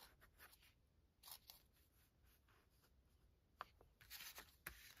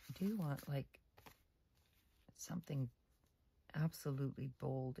I do want like something absolutely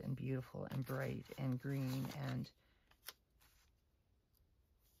bold and beautiful and bright and green and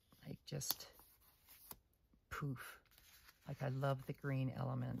like just poof. Like, I love the green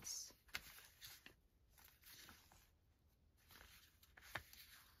elements.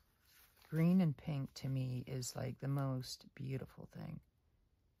 Green and pink to me is like the most beautiful thing.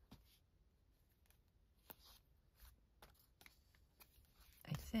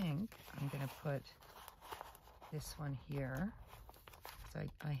 I think I'm going to put this one here. So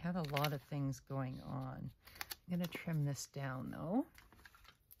I have a lot of things going on. I'm going to trim this down though.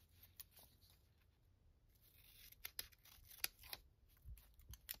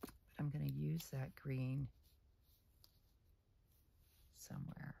 But I'm going to use that green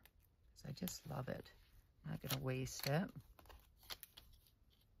somewhere because I just love it. I'm not going to waste it.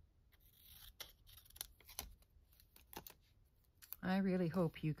 I really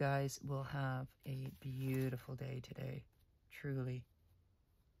hope you guys will have a beautiful day today, truly.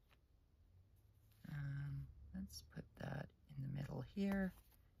 Let's put that in the middle here.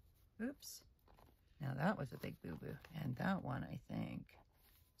 Oops. Now that was a big boo-boo. And that one, I think,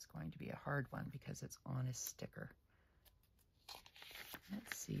 is going to be a hard one because it's on a sticker.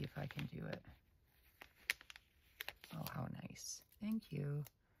 Let's see if I can do it. Oh, how nice. Thank you.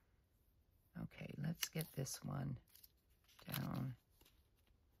 Okay, let's get this one down.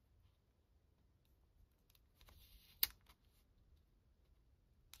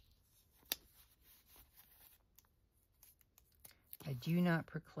 I do not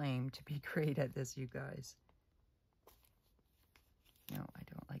proclaim to be great at this, you guys. No, I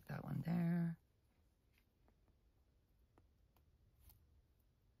don't like that one there.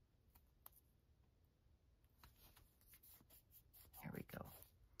 There we go.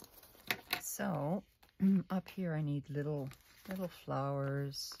 So up here I need little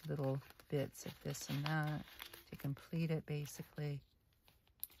flowers, little bits of this and that to complete it basically.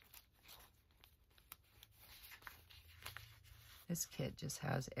 This kit just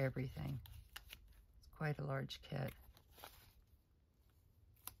has everything. It's quite a large kit.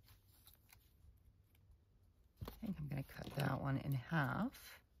 I think I'm going to cut that one in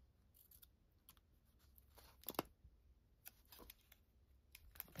half.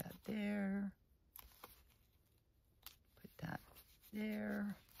 Put that there. Put that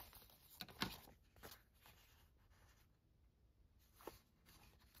there.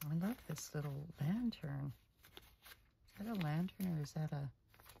 I love this little lantern. Is that a lantern or is that a...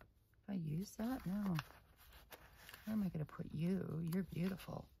 If I use that? No. Where am I going to put you? You're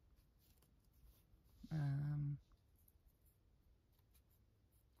beautiful.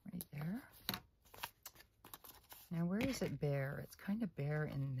 Right there. Now where is it bare? It's kind of bare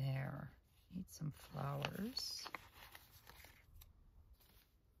in there. Need some flowers.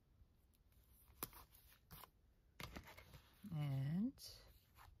 And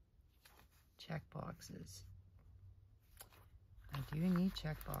check boxes. I do need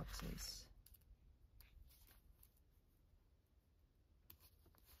check boxes.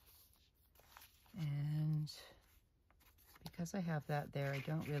 And because I have that there, I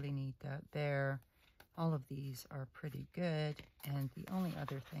don't really need that there. All of these are pretty good. And the only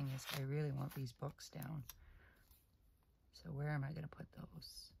other thing is I really want these books down. So where am I going to put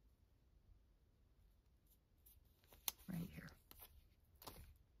those? Right here.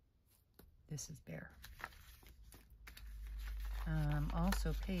 This is bare.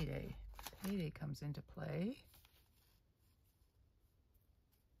 Also payday. Payday comes into play.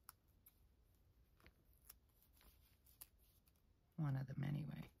 One of them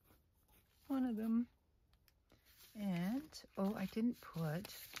anyway. One of them. And, oh, I didn't put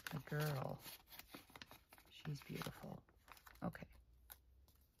a girl. She's beautiful. Okay.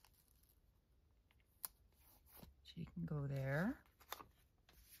 She can go there.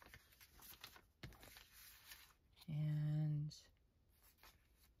 And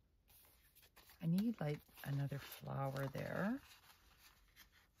I need like another flower there.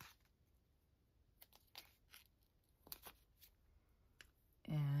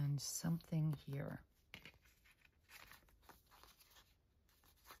 And something here.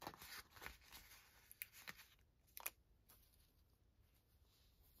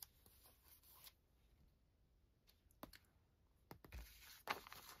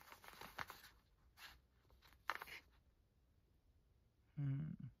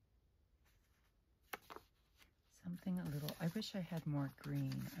 Something a little, I wish I had more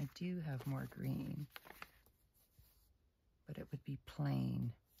green. I do have more green, but it would be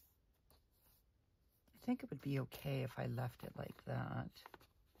plain. I think it would be okay if I left it like that.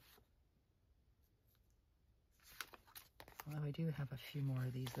 Although I do have a few more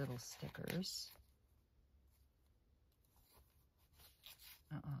of these little stickers.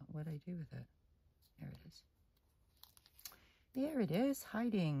 What'd I do with it? There it is. There it is,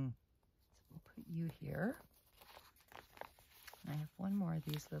 hiding. So we'll put you here. I have one more of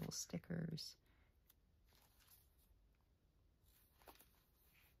these little stickers.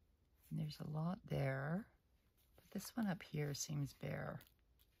 And there's a lot there, but this one up here seems bare.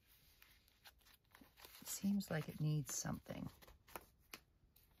 It seems like it needs something.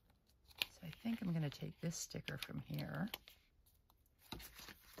 So I think I'm going to take this sticker from here. I'm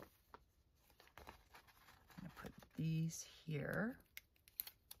going to put these here.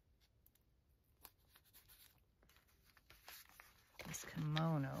 This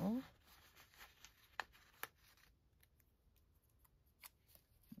kimono.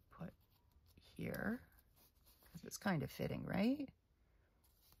 Put here, because it's kind of fitting, right?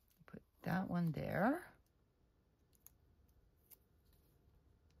 Put that one there.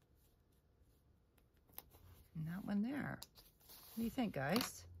 And that one there. What do you think,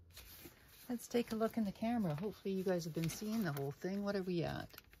 guys? Let's take a look in the camera. Hopefully you guys have been seeing the whole thing. What are we at?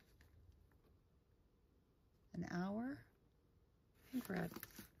 An hour? I think we're at,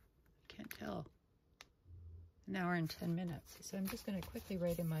 I can't tell. An hour and 10 minutes. So I'm just going to quickly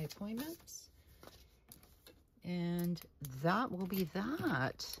write in my appointments. And that will be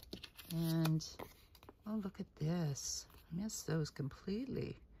that. And, oh, look at this. I missed those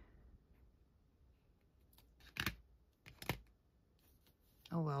completely.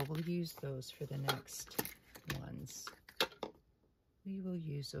 Oh, well, we'll use those for the next ones. We will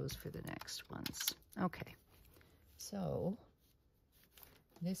use those for the next ones. Okay. So,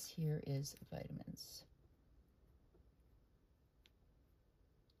 this here is vitamins.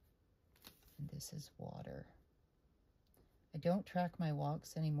 And this is water. I don't track my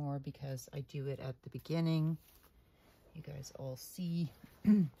walks anymore because I do it at the beginning. You guys all see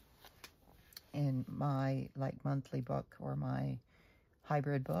in my monthly book or my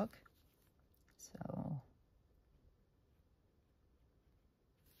hybrid book. So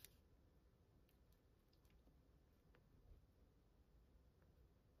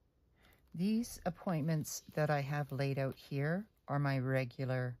these appointments that I have laid out here are my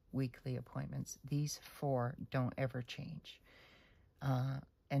regular weekly appointments. These 4 don't ever change.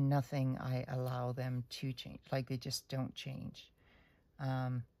 And nothing I allow them to change. Like, they just don't change.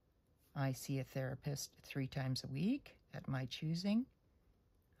 I see a therapist 3 times a week at my choosing.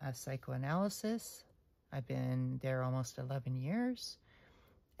 Psychoanalysis. I've been there almost 11 years.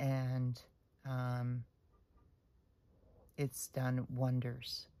 And it's done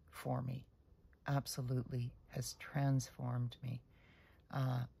wonders for me. Absolutely has transformed me.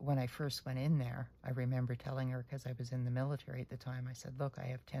 When I first went in there, I remember telling her, because I was in the military at the time, I said, look, I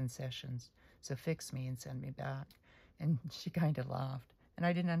have 10 sessions, so fix me and send me back. And she kind of laughed, and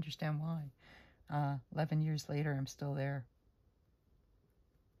I didn't understand why. 11 years later, I'm still there.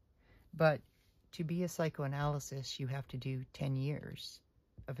 But to be a psychoanalyst, you have to do 10 years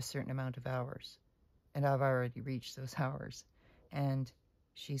of a certain amount of hours. And I've already reached those hours. And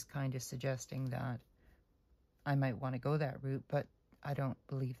she's kind of suggesting that I might want to go that route, but I don't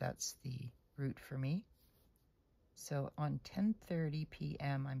believe that's the route for me. So on 10:30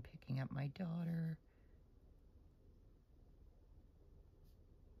 p.m., I'm picking up my daughter.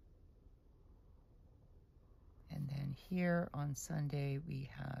 And then here on Sunday, we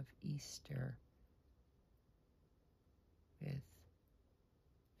have Easter with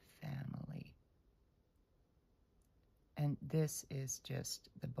family. And this is just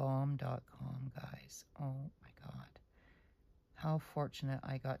the bomb.com, guys. Oh my God. How fortunate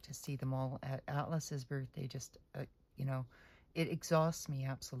I got to see them all at Atlas's birthday. Just, you know, it exhausts me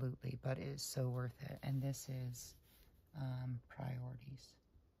absolutely, but it is so worth it. And this is priorities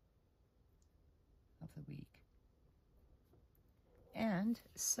of the week. And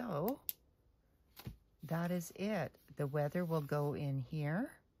so that is it. The weather will go in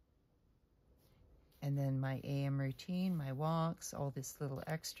here. And then my AM routine, my walks, all this little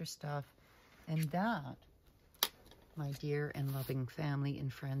extra stuff. And that, my dear and loving family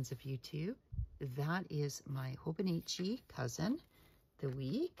and friends of YouTube, that is my Hobonichi cousin, the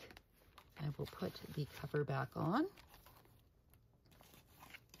week. I will put the cover back on.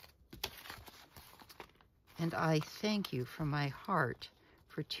 And I thank you from my heart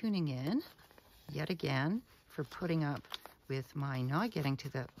for tuning in yet again, for putting up with my not getting to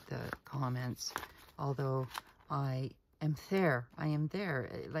the comments, although I am there. I am there.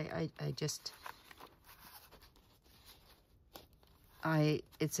 Like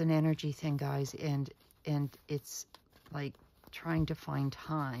it's an energy thing, guys, and it's like trying to find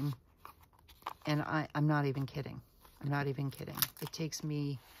time. And I'm not even kidding. I'm not even kidding. It takes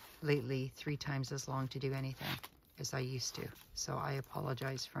me lately 3 times as long to do anything as I used to. So I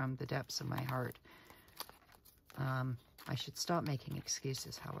apologize from the depths of my heart. I should stop making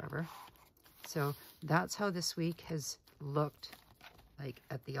excuses, however. So that's how this week has looked like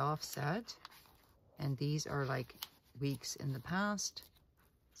at the offset. And these are like weeks in the past.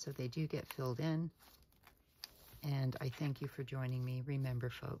 So they do get filled in. And I thank you for joining me. Remember,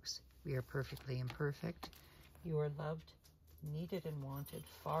 folks, we are perfectly imperfect. You are loved, needed, and wanted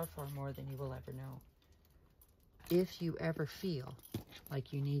far, far more than you will ever know. If you ever feel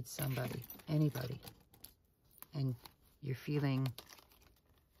like you need somebody, anybody, and you're feeling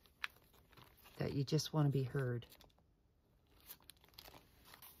that you just want to be heard,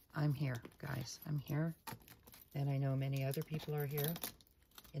 I'm here, guys. I'm here. And I know many other people are here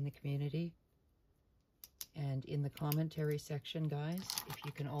in the community. And in the commentary section, guys, if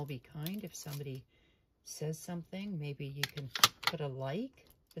you can all be kind, if somebody says something, maybe you can put a like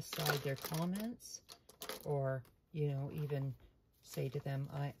beside their comments. or, you know, even say to them,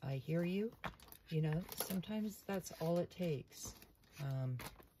 I hear you. You know, sometimes that's all it takes.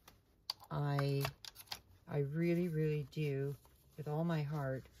 I really, really do, with all my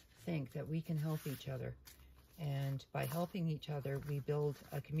heart, think that we can help each other. And by helping each other, we build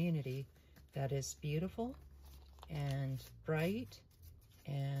a community that is beautiful and bright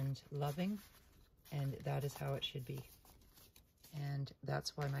and loving, and that is how it should be. And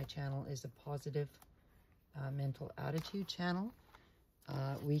that's why my channel is a positive mental attitude channel.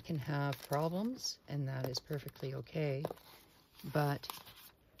 We can have problems, and that is perfectly okay, but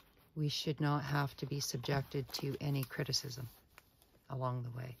we should not have to be subjected to any criticism along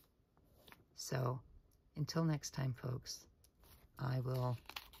the way. So until next time, folks, I will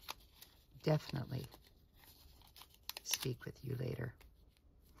definitely speak with you later.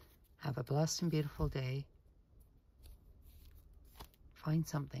 Have a blessed and beautiful day. Find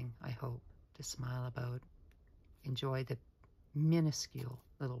something, I hope, to smile about. Enjoy the minuscule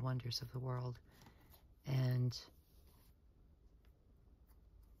little wonders of the world. And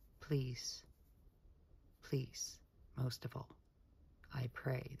please, please, most of all, I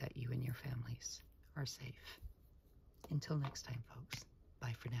pray that you and your families are safe. Until next time, folks,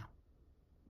 bye for now.